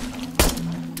useless.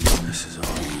 This is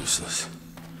all useless.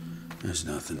 There's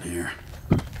nothing here.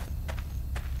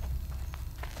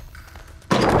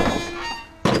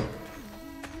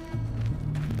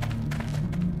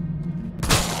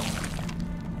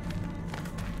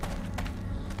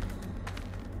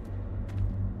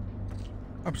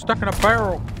 I'm stuck in a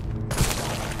barrel.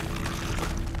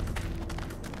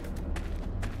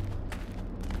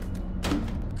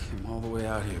 Came all the way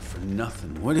out here for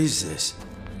nothing. What is this?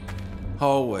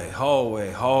 Hallway,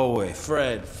 hallway, hallway.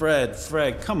 Fred, Fred,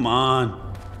 Fred, come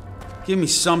on. Give me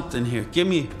something here. Give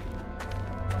me...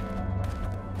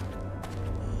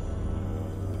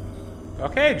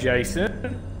 Okay,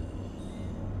 Jason.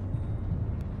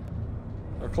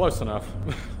 Or close enough.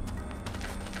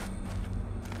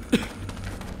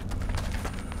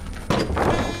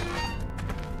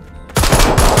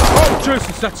 Oh,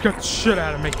 Jesus, that scared the shit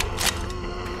out of me.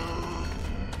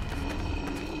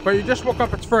 But you just woke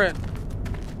up, it's Fred.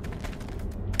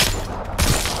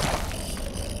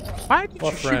 Why did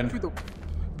What you friend? shoot through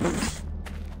the...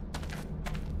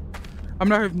 I'm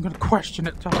not even gonna question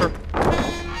it, Tucker.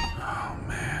 Oh,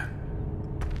 man.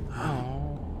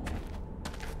 Oh.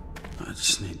 I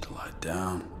just need to lie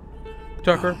down.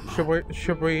 Tucker, should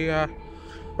we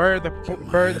bury the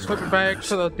sleeping bags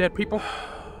to the dead people?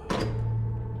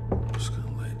 I'm just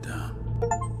gonna lay down.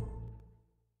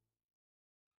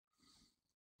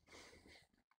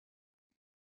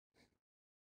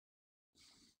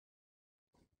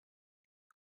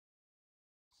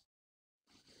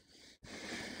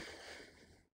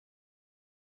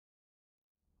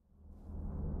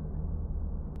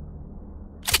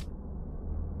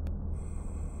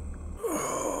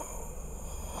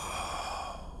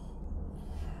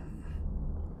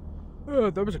 Oh,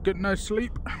 that was a good night's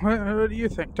sleep. What do you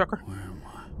think, Tucker? Where am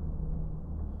I?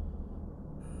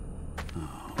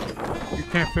 You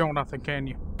can't feel nothing, can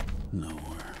you?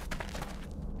 Nowhere.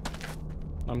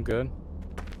 I'm good.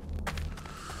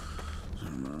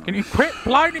 Can you quit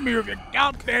blinding me with your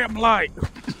goddamn light?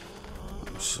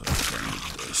 I'm so done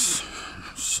with this.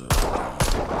 I'm so done.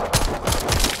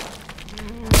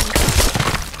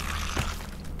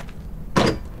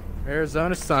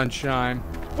 Arizona sunshine.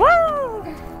 Woo!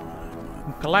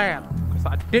 I'm glad, because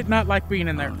I did not like being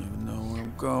in I there. don't even know where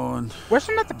I'm going.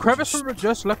 Wasn't that the crevice we were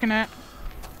just looking at?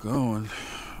 Going.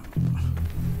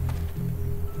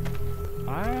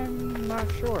 I'm not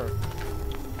sure.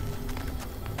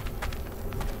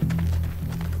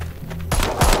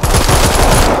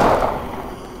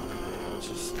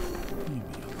 Just leave me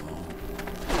alone.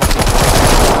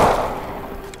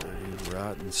 Dirty,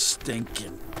 rotten,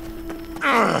 stinking.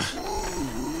 Ugh.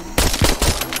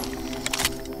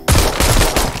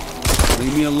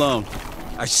 Leave me alone.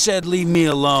 I said leave me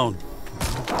alone.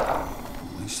 At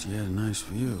least you had a nice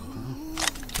view, huh?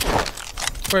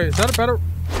 Wait, is that a better...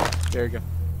 There you go.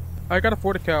 I got a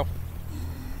 40 cal.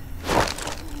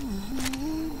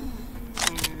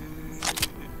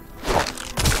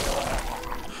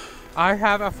 I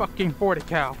have a fucking 40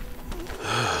 cal.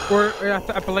 Or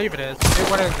I believe it is.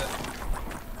 What is it?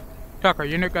 Tucker,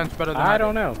 you know guns better than I I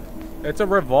don't know. It's a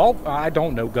revolver. I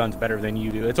don't know guns better than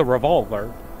you do. It's a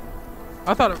revolver.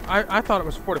 I thought it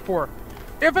was 44.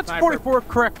 If it's Sniper. 44,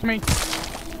 correct me.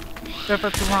 If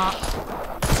it's not.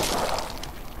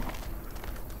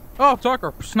 Oh,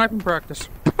 Tucker, sniping practice.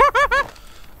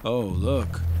 Oh,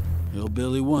 look.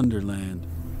 Hillbilly Wonderland.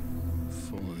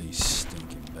 Full of these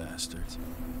stinking bastards.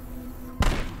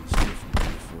 Stuff from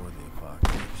before the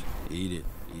apocalypse. Eat it.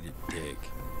 Eat it, dick.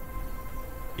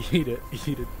 Eat it.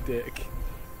 Eat a dick.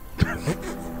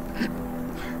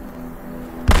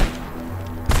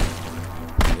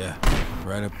 Yeah,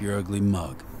 right up your ugly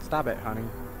mug. Stop it, honey.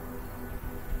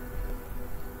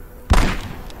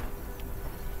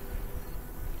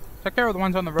 Take care of the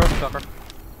ones on the road, Tucker.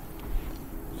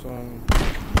 So,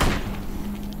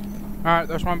 Alright,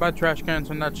 there's one by trash cans,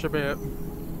 and that should be it.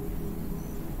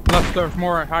 Unless there's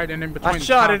more hiding in between. I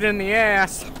shot it in the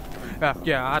ass.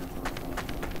 Yeah.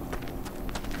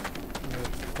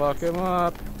 Let's fuck him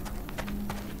up.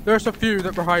 There's a few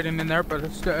that were hiding in there, but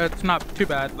it's not too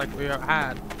bad like we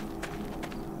had.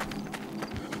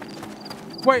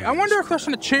 Wait, I wonder if there's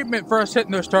an achievement for us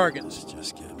hitting those targets. It's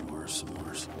just getting worse and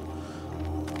worse.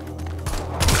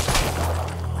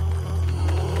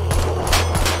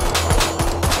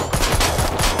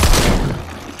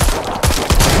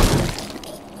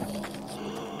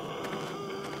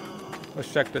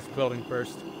 Let's check this building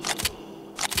first. See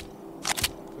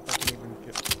if I can even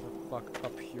get the fuck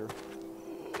up here.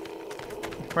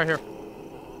 Right here.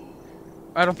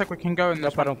 I don't think we can go in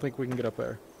this Nope, I one. don't think we can get up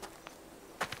there.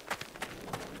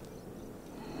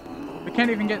 We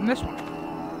can't even get in this one.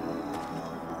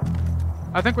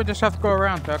 I think we just have to go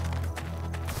around, Tuck.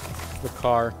 The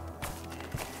car.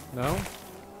 No?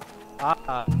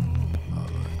 Another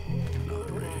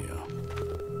radio.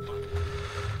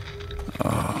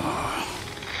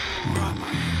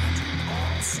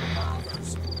 Same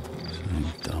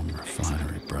dumb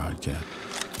refinery broadcast.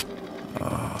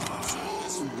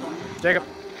 Jacob.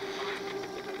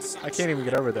 I can't even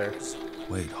get over there.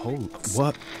 Wait, hold.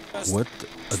 What? What?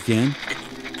 Again?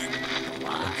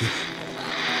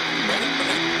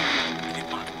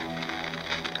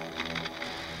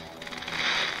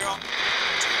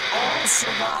 All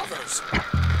survivors.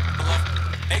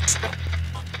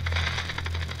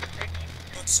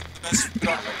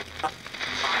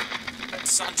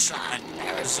 Sunshine,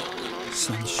 Arizona.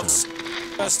 Sunshine.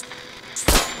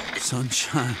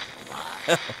 Sunshine.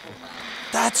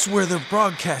 That's where they're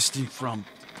broadcasting from.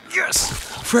 Yes!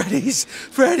 Freddy's!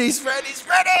 Freddy's! Freddy's!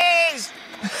 Freddy's!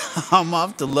 I'm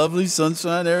off to lovely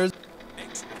Sunshine, Arizona.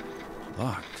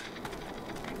 Locked.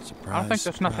 Surprise. I don't think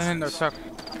there's nothing in there, Tuck.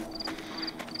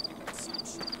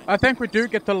 I think we do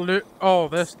get to loot all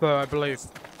this, though, I believe.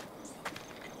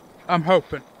 I'm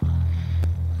hoping.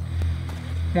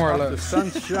 More or The less.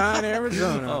 Sunshine,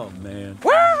 Arizona. Oh, man.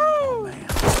 Woo! Oh, man.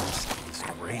 This is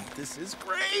great. This is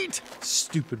great.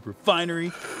 Stupid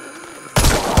refinery.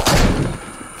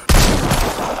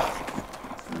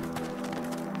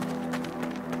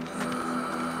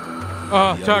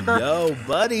 Oh, Yo, Tucker. yo,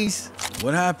 buddies.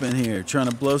 What happened here? Trying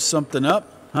to blow something up?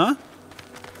 Huh?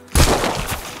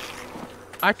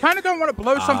 I kind of don't want to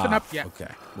blow something up yet.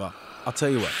 Okay. Well, I'll tell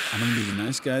you what. I'm going to be the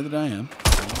nice guy that I am.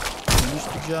 Finish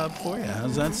the job for you.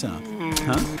 How's that sound?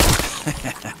 Huh?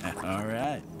 All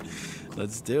right.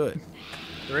 Let's do it.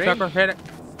 3, Tucker, hit it.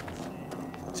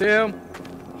 2.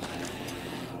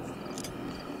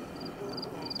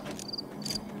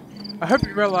 I hope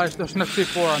you realize there's no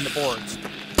C4 on the boards.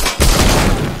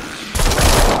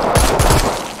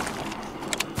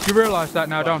 You realize that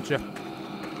now, don't you?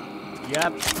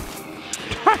 Yep.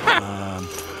 I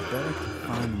better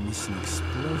find missing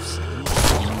explosives.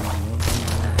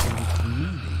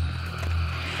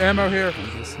 Ammo here.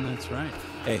 I guess that's right.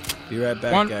 Hey, be right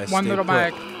back, guys. One Stay little put.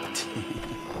 mag.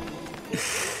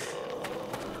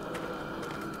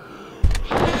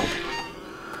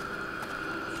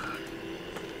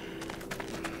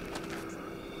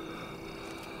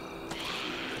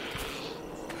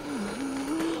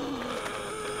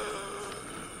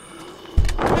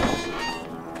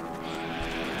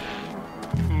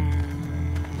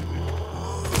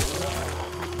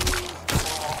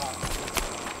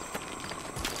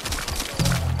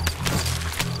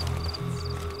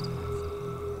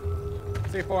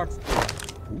 C4.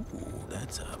 Ooh,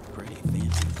 that's a pretty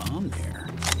fancy bomb there.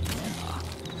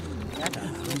 Yeah.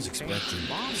 I was expecting,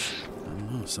 I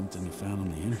don't know, something you found on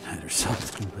the internet or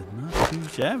something, but not too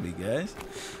shabby, guys.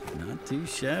 Not too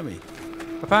shabby.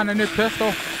 I found a new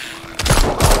pistol.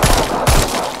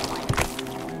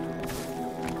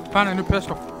 Found a new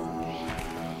pistol.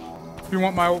 If you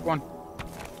want my old one.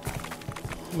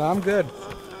 No, I'm good.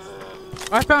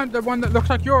 I found the one that looks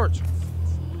like yours.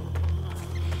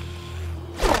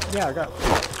 Yeah, I got it.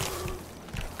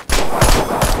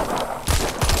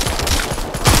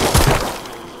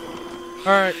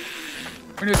 Alright.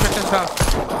 We need to check this house.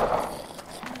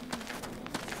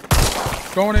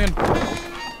 Going in.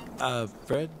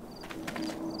 Fred?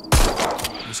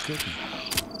 What's cooking?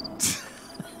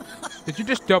 Did you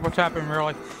just double tap him,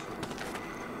 really?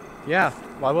 Yeah,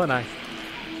 why wouldn't I?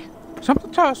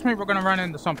 Something tells me we're gonna run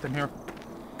into something here.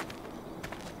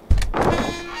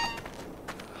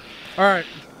 Alright.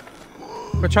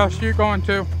 Which house are you going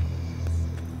to?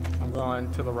 I'm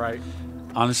going to the right.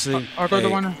 Honestly, I'll go to the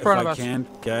one in front if of I us. can,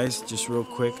 guys, just real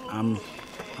quick, I'm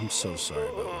so sorry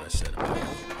about what I said about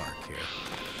the park here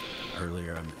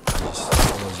earlier. I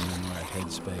wasn't in the right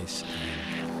headspace, and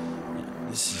yeah,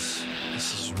 this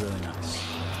is really nice,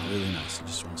 really nice. I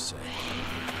just want to say.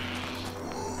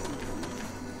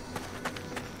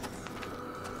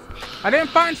 I didn't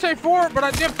find safe 4, but I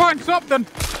did find something.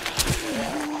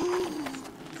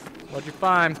 What'd you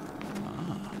find?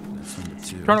 That's number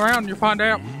 2. Turn around and you find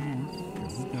out.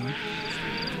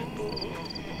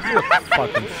 You're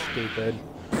fucking stupid.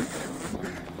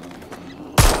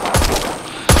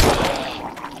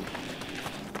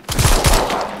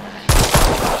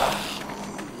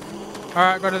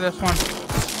 Alright, go to this one.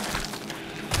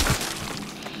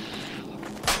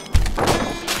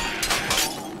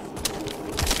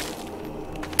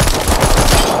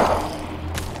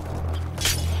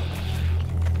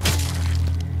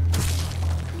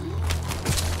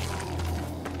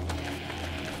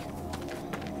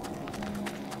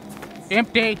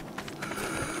 Empty.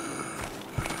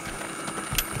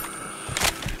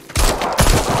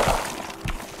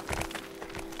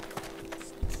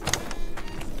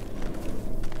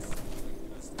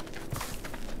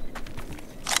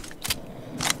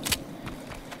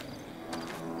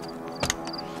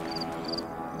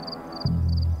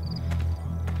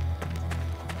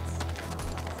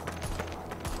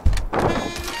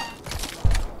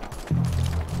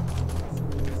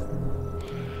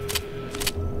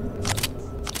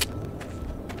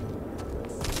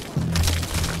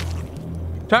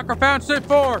 Tucker found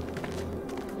C4.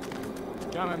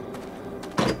 Coming.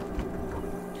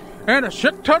 And a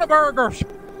shit ton of burgers.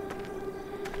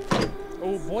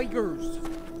 Oh, boygers.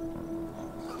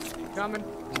 Coming.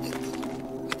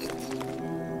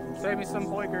 Save me some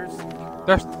boygers.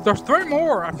 There's 3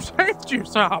 more. I've saved you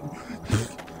some.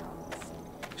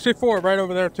 C4 right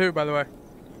over there too, by the way.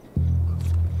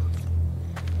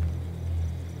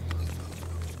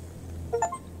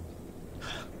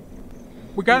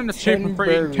 We got an achievement for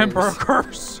eating 10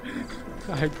 burgers.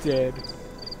 I did.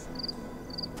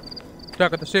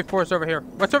 Tucker, the C4 is over here.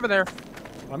 What's over there?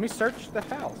 Let me search the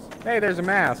house. Hey, there's a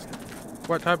mask.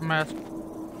 What type of mask?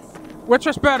 Which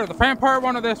is better, the vampire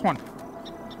one or this one?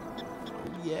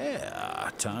 Yeah,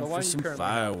 time The for one you some currently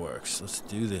fireworks. Let's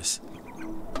do this.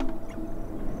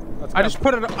 Let's I go. just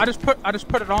put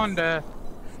it on to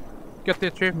get the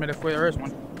achievement if there is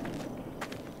one.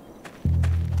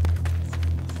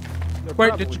 There Wait,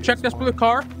 probably did you check is this one. blue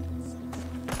car?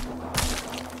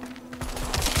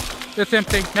 It's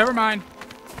empty. Never mind.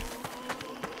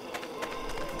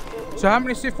 So how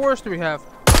many C4s do we have?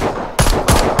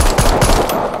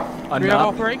 Do we have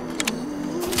all 3?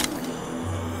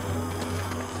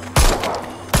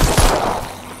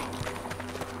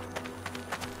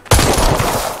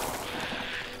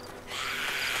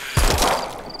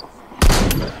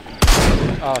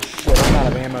 Oh shit, I'm out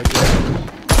of ammo yet.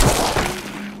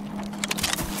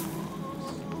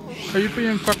 Are you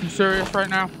being fucking serious right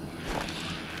now?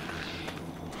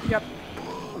 Yep.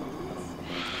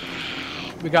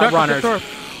 We got Tucker, runners. Tucker.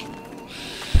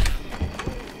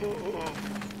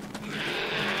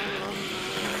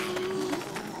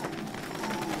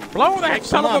 Blow that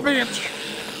son of a bitch!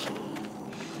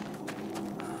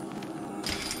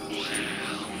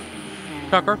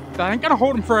 Tucker, that ain't gonna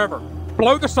hold him forever.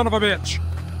 Blow the son of a bitch!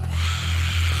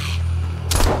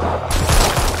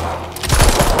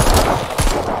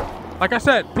 Like I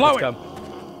said, blow Let's it! go.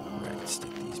 Right,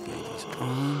 stick these babies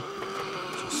on.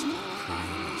 Just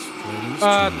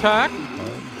Attack.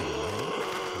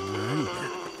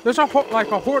 There's a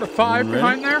like a horde of 5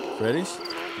 behind there. Freddy's?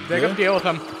 Jacob, deal with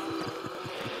him.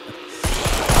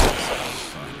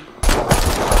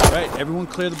 Right, everyone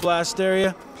clear the blast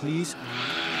area, please.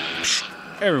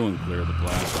 Everyone clear the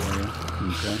blast area.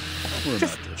 Okay. We're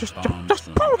about to Just bomb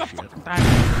some blow the shit. fucking thing.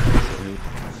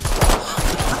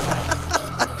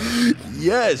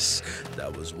 Yes,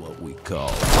 that was what we call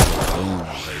boom,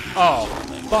 ladies. Oh,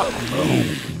 fuck. Boom.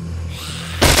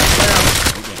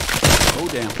 Go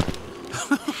down.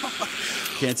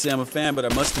 Can't say I'm a fan, but I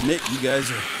must admit, you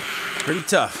guys are pretty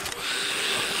tough.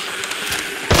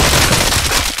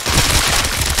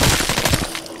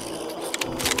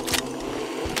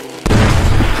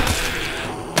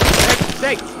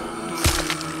 Hey!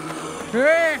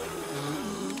 Hey!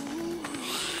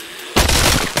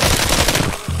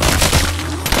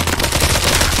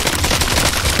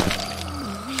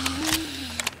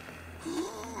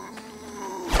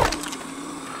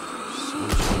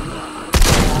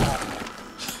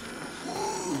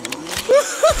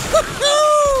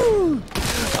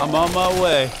 I'm on my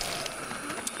way.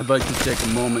 I'd like to take a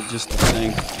moment just to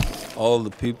thank all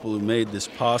the people who made this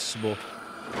possible.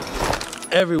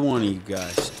 Every one of you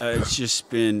guys. It's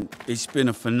been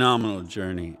a phenomenal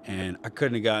journey, and I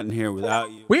couldn't have gotten here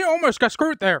without you. We almost got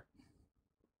screwed there.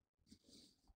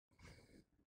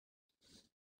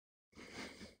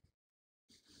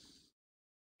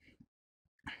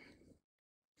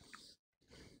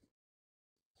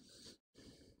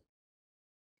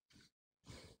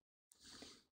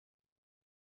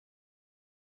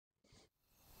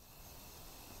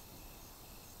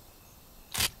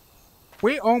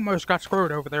 We almost got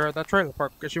screwed over there at that trailer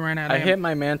park because you ran out of I ammo. hit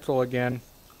my mantle again.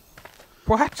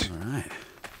 What? All right.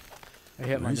 I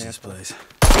hit my Where's this mantle. place?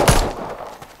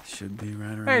 Should be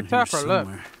right around Hey, here Tucker, look.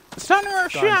 somewhere. Sun or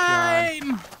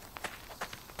shine!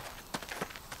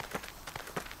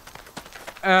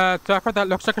 Tucker, that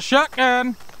looks like a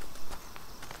shotgun.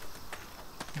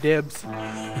 Dibs.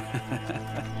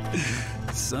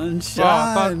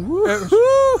 Sunshine.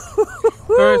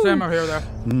 There's ammo here, though.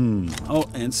 Oh,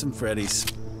 and some Freddy's.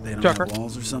 They don't Tucker. have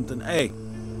walls or something. Hey,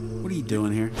 what are you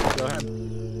doing here? Go ahead.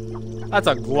 That's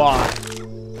a Glock.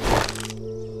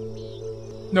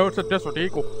 No, it's a Desert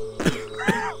Eagle.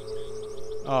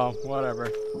 Oh, whatever.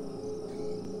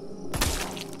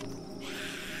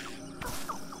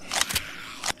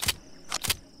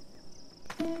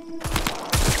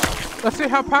 Let's see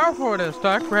how powerful it is,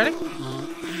 Tuck. Ready?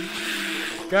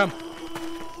 Come.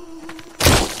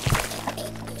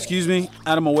 Excuse me,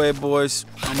 out of my way, boys.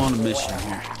 I'm on a mission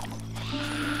here.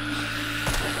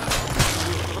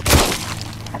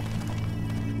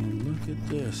 Look at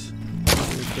this.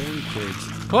 They're barricades.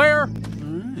 Clear. All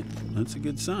right, that's a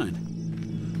good sign.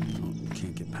 Oh,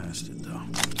 can't get past it though.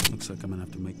 Looks like I'm gonna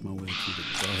have to make my way through the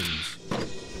gardens.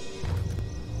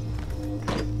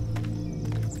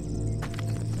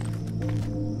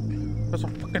 There's a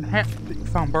fucking hat that you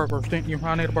found burgers, didn't you?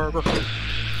 I need a burger.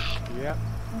 Yep.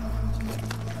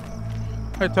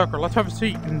 Hey, Tucker, let's have a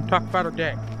seat and talk about our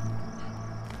day.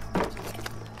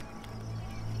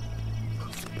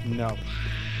 No.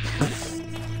 See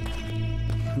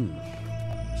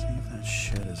if that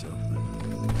shed is open.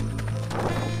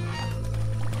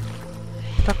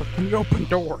 Tucker, can you open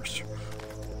doors?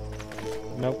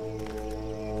 Nope.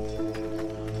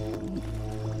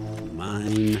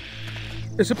 Mine.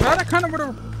 Is it bad? I kind of would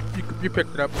have. You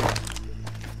picked it up.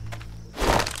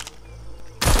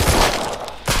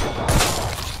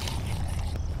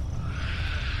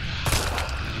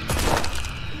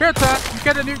 Here, Tuck, you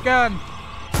get a new gun.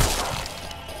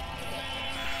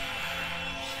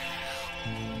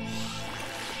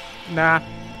 Nah.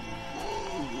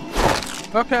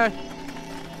 Okay.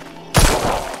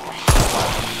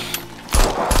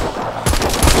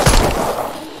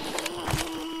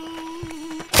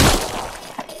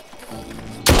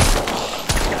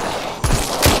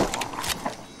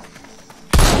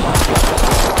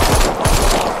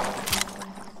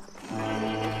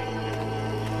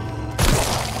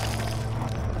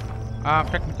 I'm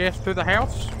taking this to the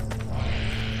house.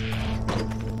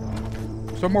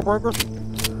 Some more burgers.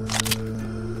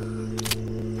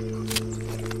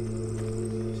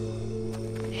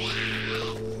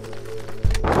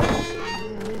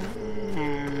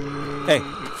 Hey,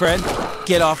 Fred,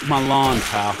 get off my lawn,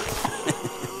 pal.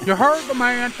 You heard the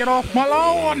man. Get off my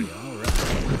lawn. All right,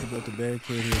 what about the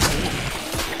barricade here?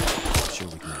 Sure,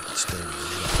 we can make it stay.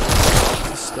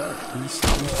 Let's start. Let's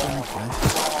start,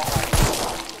 guys.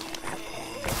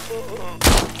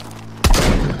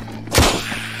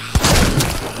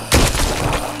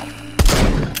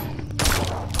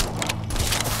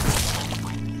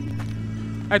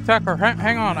 Hey, Tucker,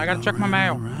 hang on. I gotta check my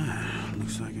mail. All right,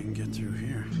 looks like I can get through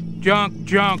here. Junk,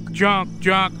 junk, junk,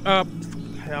 junk. Up.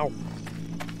 Hell.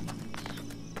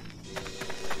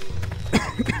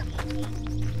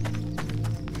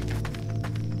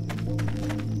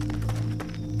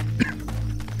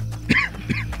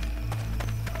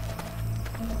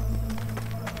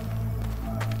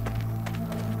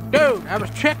 Dude, I was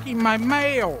checking my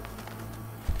mail.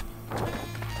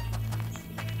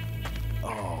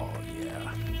 Oh,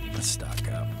 yeah. Let's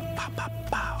stock up. Pow, pow,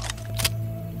 pow.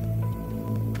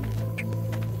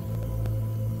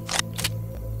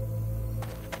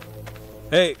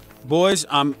 Hey, boys,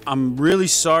 I'm really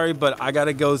sorry, but I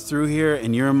gotta go through here,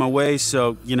 and you're in my way,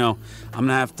 so you know I'm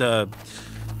gonna have to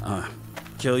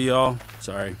kill y'all.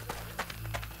 Sorry.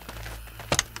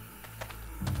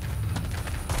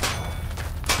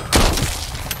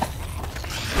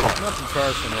 Nothing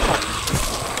personal.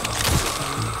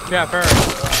 Yeah, very.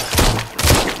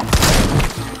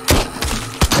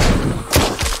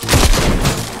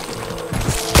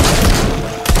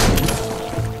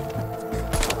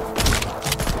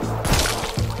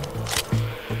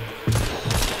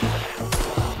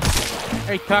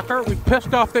 Hey, Tucker, we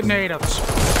pissed off the natives.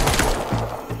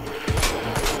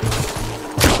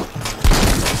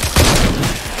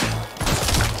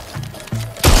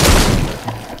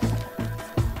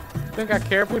 Think I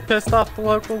care if we pissed off the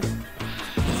locals?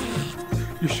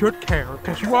 You should care,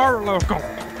 because you are a local.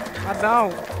 I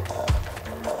don't.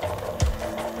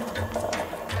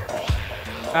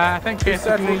 I think Who it's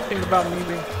said anything about me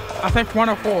being... I think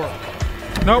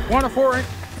 104. Nope, 104 ain't.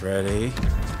 Freddy,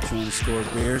 trying to score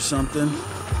beer or something?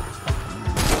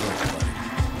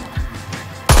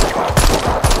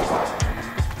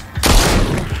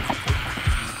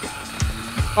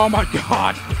 Oh my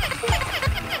god.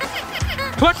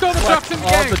 Collect all the ducks in the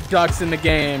all game. the ducks in the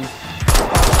game.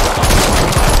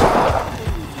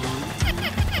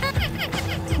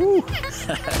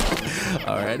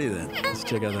 Alrighty then, let's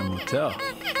check out that motel.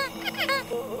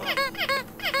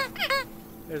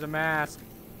 There's a mask.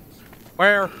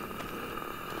 Where?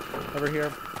 Over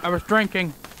here. I was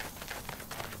drinking.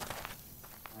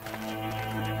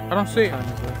 I don't see it.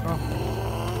 Oh.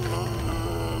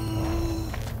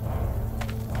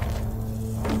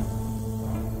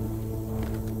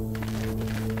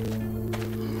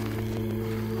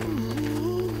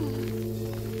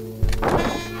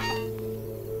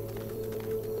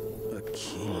 A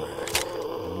key rack.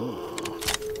 Ooh,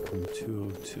 from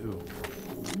 202.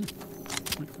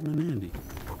 Might come in handy.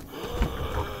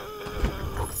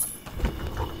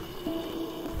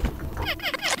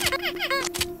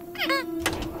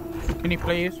 Can you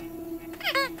please?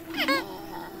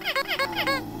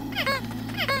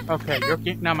 Okay, you're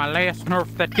getting on my last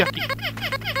nerve, that yucky.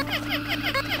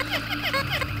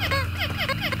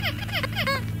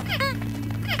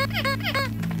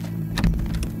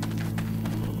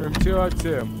 Room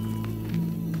 202.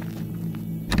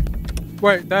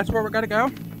 Wait, that's where we gotta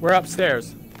go? We're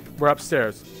upstairs. We're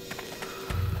upstairs.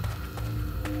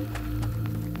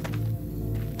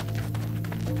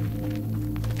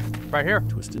 Right here.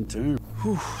 Twist and turn.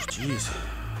 Whew, jeez.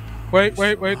 Wait,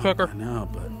 Tucker. I know,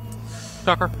 but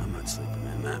Tucker. I'm not sleeping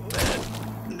in that bed.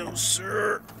 No,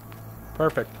 sir.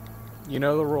 Perfect. You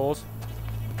know the rules.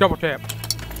 Double tap.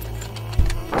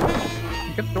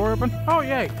 You get the door open? Oh,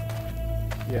 yay.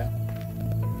 Yeah.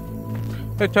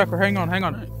 Hey, Tucker, hang on. Right.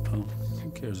 Well,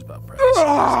 who cares about privacy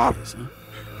these days,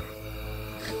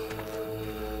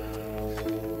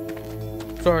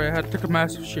 huh? Sorry, I had to take a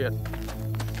massive shit.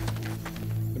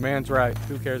 The man's right.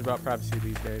 Who cares about privacy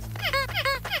these days?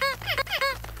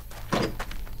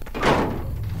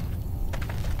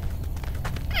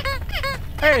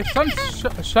 Hey,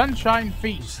 Sunshine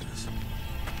Feast.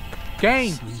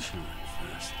 Games. Sunshine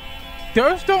Fest.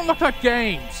 Those don't look like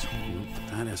games. Ooh,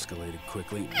 that escalated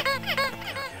quickly. Okay, can't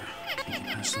get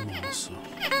past them all, so...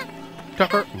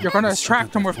 Tucker, you're gonna Let's check attract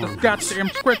out them the with this farmhouse. goddamn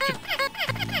scripture.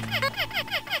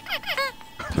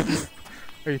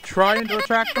 Are you trying to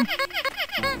attract them?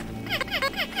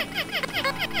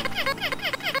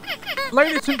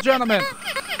 Ladies and gentlemen,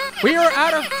 we are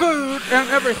out of food and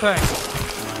everything.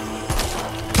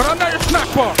 But I'm not your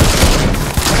snack bar.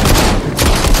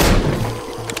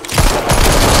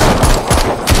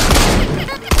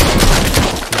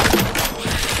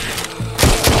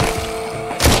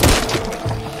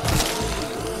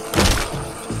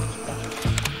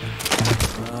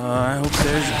 I hope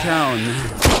there's a cow in there.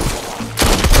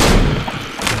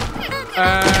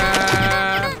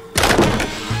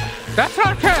 That's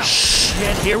not a cow.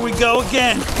 Shit, here we go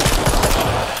again.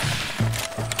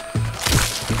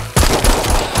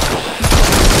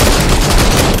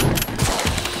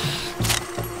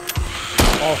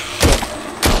 Oh,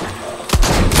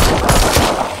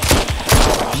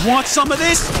 You want some of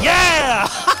this? Yeah!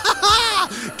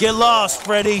 Get lost,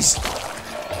 Freddy's.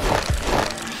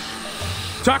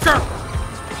 Tucker,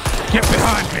 get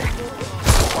behind me.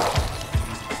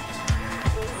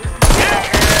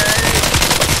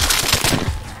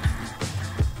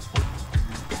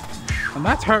 And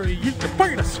that's how you use the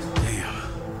fetus. Damn.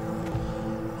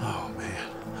 Oh, man.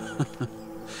 All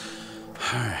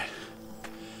right.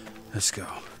 Let's go.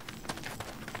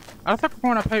 I don't think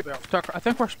we're going to pay bills, Tucker. I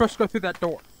think we're supposed to go through that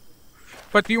door.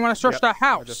 But do you want to search Yep, that I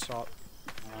house? just saw it.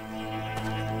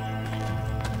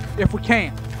 If we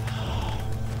can.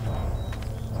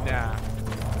 Nah.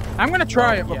 I'm gonna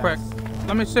try it real Yes. quick.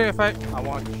 Let me see if I... I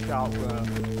want the shotgun.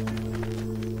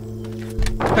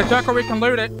 Hey, Tucker, we can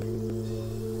loot it.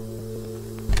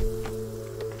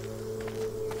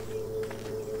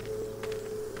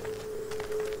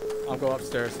 I'll go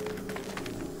upstairs.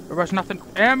 There was nothing.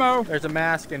 Ammo. There's a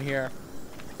mask in here.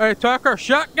 Hey, Tucker,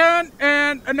 shotgun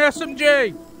and an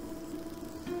SMG.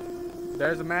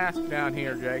 There's a mask down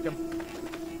here, Jacob.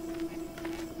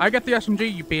 I got the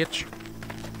SMG, you bitch.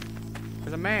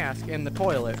 There's a mask in the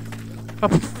toilet.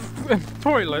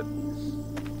 Toilet.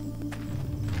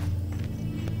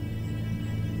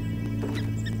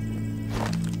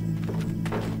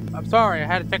 I'm sorry, I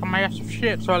had to take a massive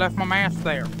shit, so I left my mask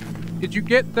there. Did you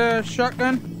get the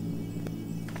shotgun?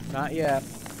 Not yet.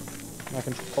 My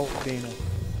control being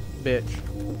a bitch.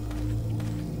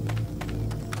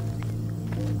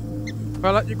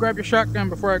 I'll let you grab your shotgun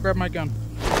before I grab my gun.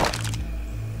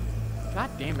 God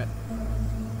damn it.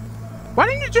 Why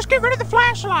didn't you just get rid of the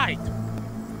flashlight?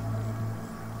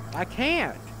 I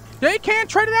can't. They can't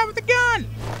trade it out with the gun.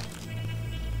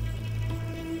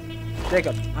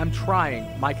 Jacob, I'm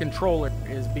trying. My controller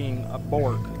is being a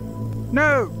Borg.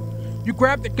 No. You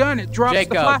grab the gun, it drops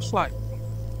Jacob. the flashlight.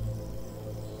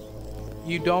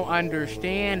 You don't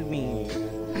understand me.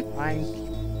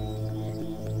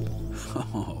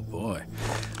 Oh boy,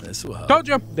 this will help. Told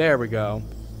you. There we go.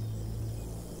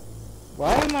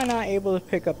 Why am I not able to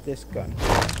pick up this gun?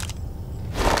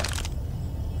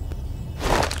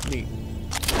 Neat.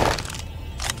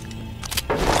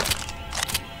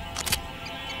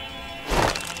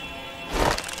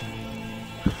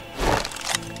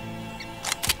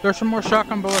 There's some more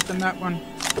shotgun bullets in that one.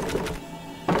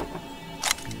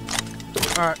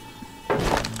 Alright.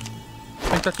 I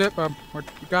think that's it, bub. We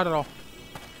got it all.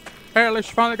 Hey, at least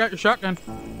you finally got your shotgun.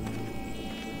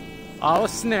 Oh, a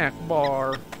snack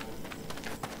bar.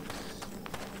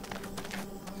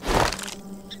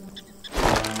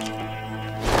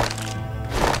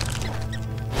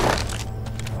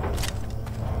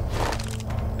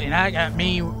 And I got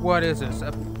me, what is this?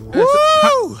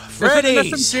 Woo!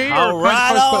 Freddy's! All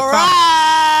right, all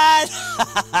right!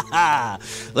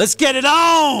 Let's get it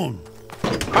on!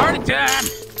 Party time!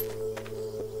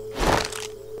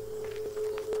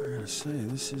 I gotta say,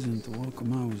 this isn't the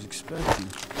welcome I was expecting.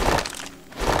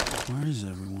 Where is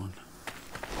everyone?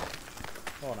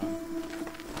 Hold on.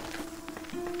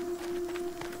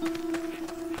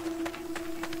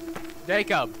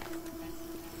 Jacob.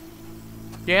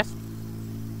 Yes?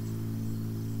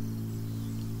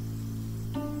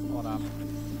 Hold on.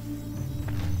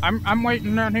 I'm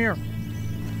waiting down here.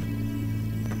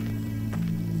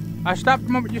 I stopped the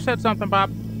moment you said something,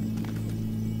 Bob.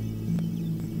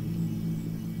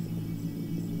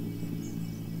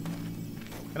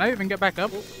 Can I even get back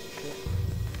up?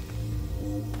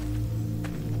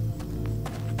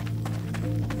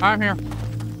 I'm here.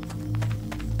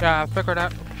 Yeah, I figured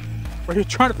out. Were you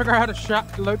trying to figure out how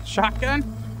to load the shotgun?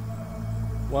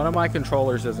 One of my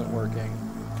controllers isn't working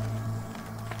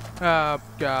Oh,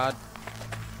 God.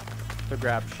 to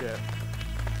grab shit.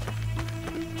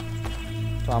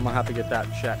 So I'm gonna have to get that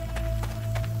checked.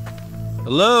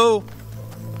 Hello?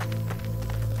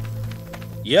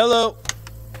 Yellow?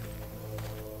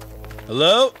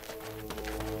 Hello?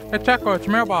 Hey, Techo, it's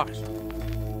your mailbox. No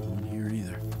one here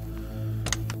either.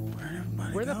 Where'd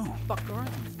everybody Where the go? fuck are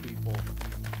these people?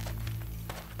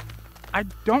 I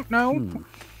don't know. Okay.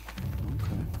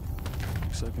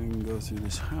 Looks like I can go through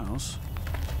this house.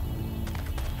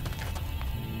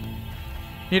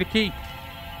 Need a key.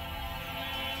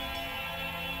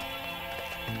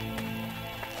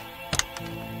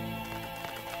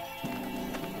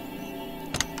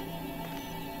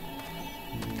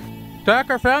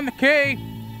 Tucker found the key.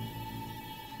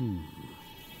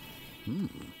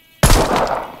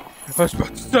 I was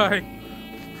about to say.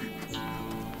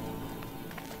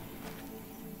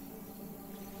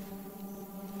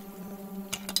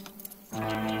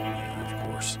 Yeah,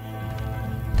 of course.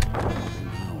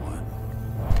 Now what?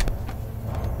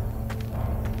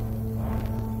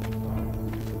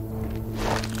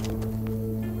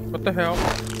 What the hell?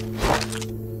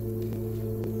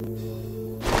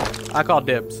 I call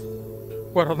dibs.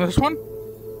 What, on this one?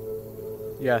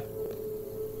 Yeah.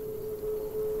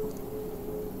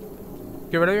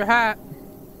 Get rid of your hat.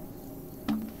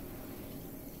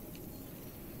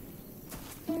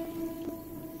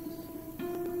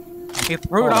 Get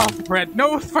threw it Hold off, Brett.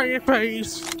 No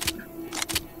face.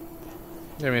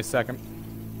 Give me a second.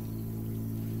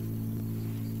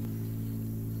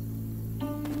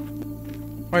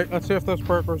 Wait, let's see if this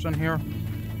burger's in here.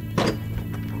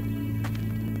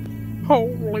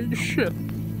 Holy shit.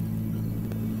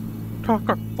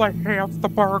 Tucker, they have the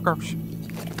burgers.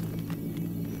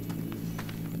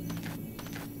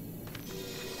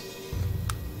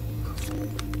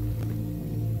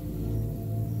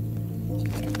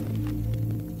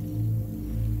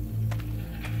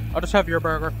 I'll just have your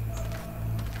burger.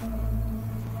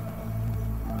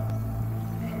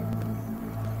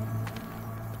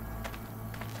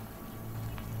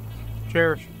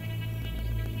 Cheers.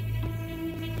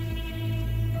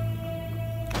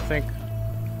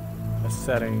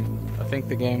 I think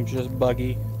the game's just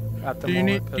buggy at the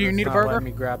moment. Do you need a not burger? letting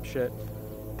me grab shit.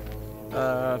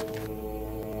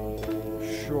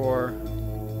 Sure.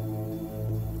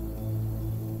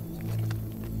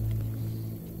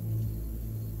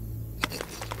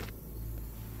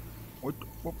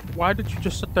 Why did you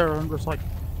just sit there and just like,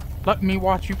 let me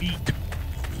watch you eat?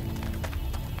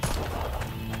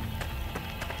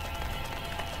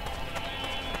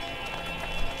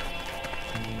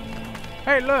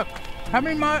 Hey, look!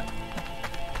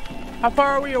 How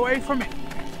far are we away from it?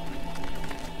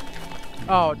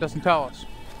 Oh, it doesn't tell us.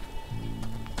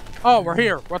 Oh, we're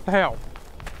here. What the hell?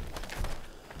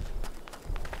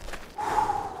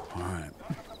 Alright.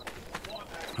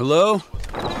 Hello?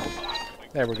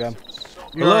 There we go.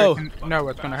 You Hello? already know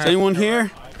what's gonna Is happen. anyone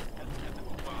here?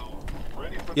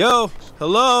 Yo,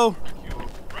 hello?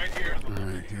 Alright, here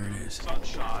it is.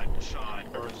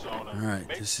 Alright,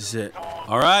 this is it.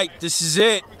 Alright, this is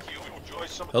it.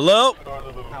 Hello?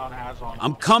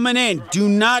 I'm coming in. Do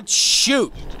not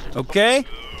shoot. Okay?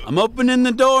 I'm opening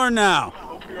the door now.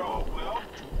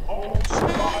 All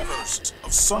survivors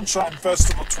of Sunshine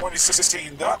Festival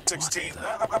 2016. That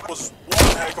was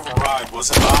one heck of a ride, was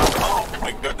it not? Oh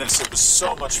my goodness, it was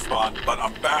so much fun. But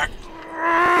I'm back.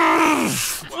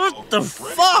 What the Ready for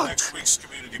fuck? next week's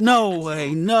community No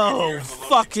way, no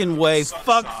fucking way.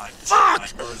 Fuck.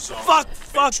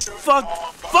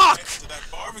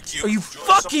 Are you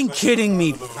fucking kidding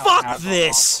me? Fuck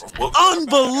this.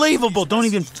 Unbelievable. Don't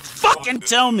even fucking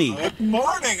tell me. Good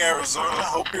morning, Arizona.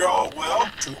 Hope you're all well.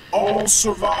 To all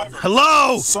survivors.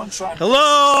 Hello? Sunshine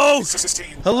Hello?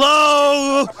 2016.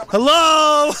 Hello?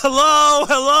 Hello? Hello?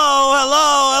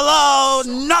 Hello?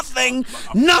 Nothing.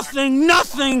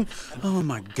 Oh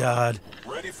my god.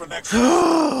 Ready for next week.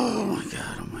 Oh my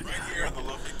god. Right here in the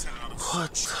lovely town of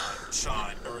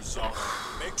Sunshine, Arizona.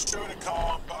 Make sure to come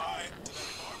on by to the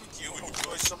barbecue and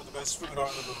enjoy some of the best food our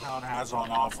little town has on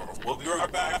offer. We'll be right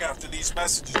back after these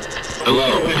messages.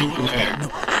 Hello, anyone there?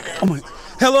 Oh my.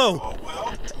 Hello?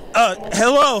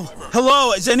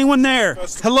 Hello? Is anyone there?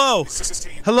 Hello?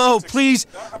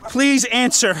 Please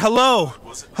answer. Hello?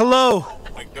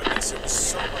 My goodness, it was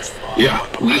so much fun. Yeah,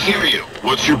 we hear you.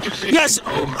 What's your position? Yes.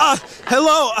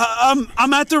 Hello.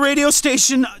 I'm at the radio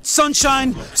station,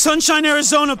 Sunshine,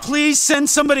 Arizona. Please send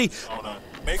somebody.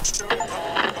 Make sure to come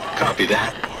on by. Copy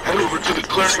that. Head over to the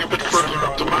clearing a bit further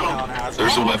up the mountain.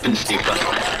 There's a weapons depot.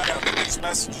 After these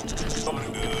messages.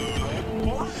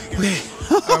 Okay.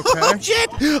 Okay.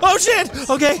 Oh shit.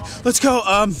 Okay, let's go.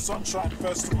 Sunshine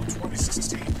Festival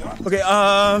 2016. Okay.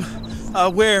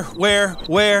 Where?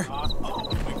 Oh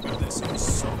my goodness, it was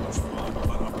so much fun.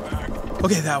 But I'm back.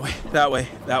 Okay, that way.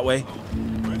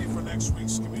 Ready for next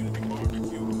week's community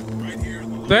barbecue. Right here in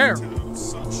the There. town of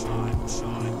Sunshine,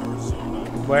 Arizona.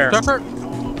 Where? Tucker,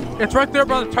 it's right there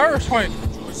by the tire swing.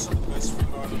 Enjoy some of the best food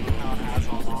our little town has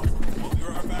on offer. We'll be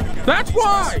right back after That's these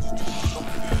why. messages.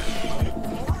 Good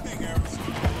morning,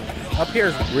 Arizona. Up here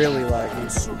is really laggy.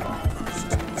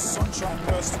 Survivors. Sunshine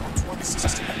Festival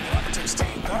 2016.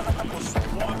 That was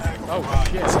one heck of a Oh, ride.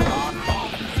 shit. Oh, my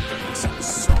goodness, it was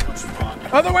so much fun.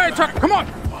 Other way, Tucker. Come on.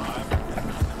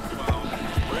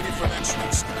 Ready for next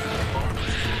week's community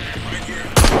barbecue. Right here.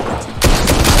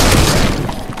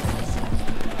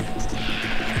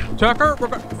 Tucker,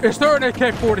 is there an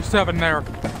AK-47 there?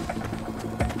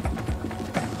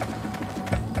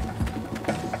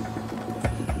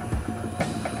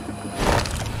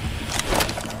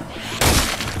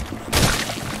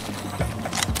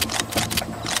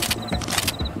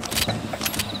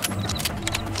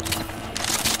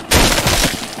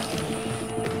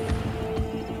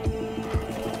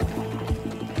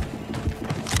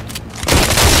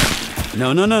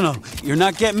 No. You're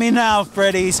not getting me now,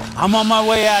 Freddy's. I'm on my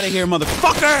way out of here,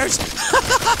 motherfuckers!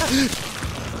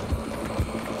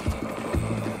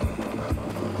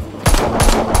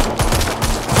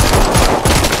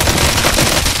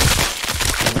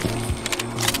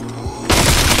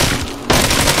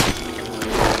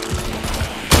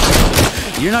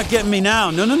 You're not getting me now.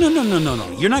 No.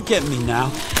 You're not getting me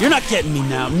now. You're not getting me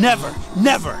now. Never.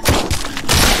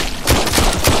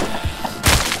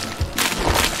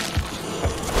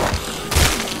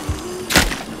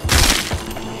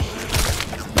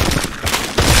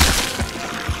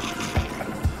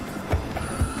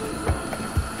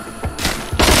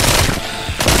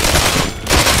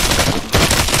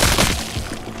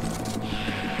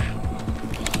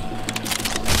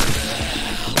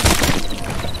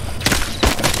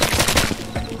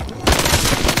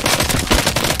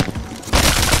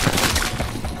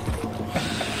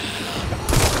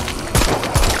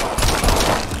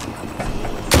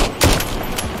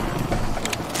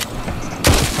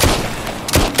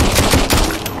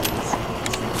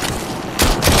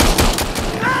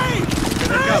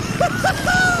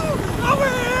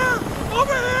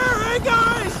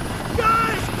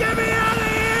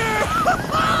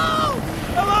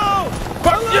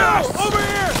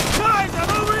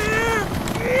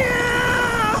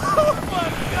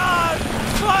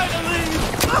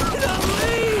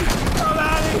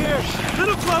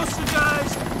 closer,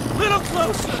 guys! Little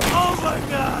closer! Oh my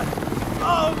god!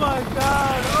 Oh my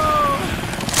god! Oh!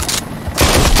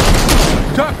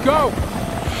 Duck, go!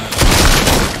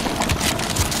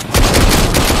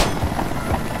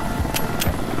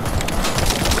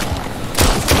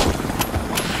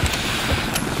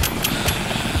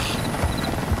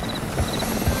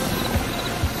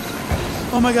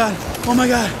 Oh my god! Oh my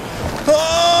god!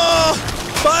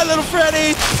 Oh! Bye, little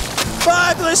Freddy!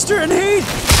 Bye, Blister and Heat!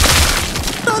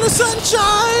 On the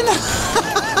sunshine!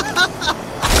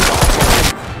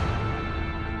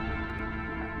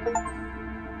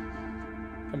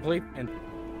 Complete and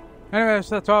Anyways,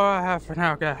 that's all I have for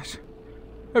now, guys.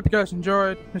 Hope you guys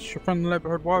enjoyed. This is your friendly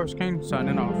neighborhood Walrus King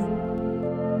signing off.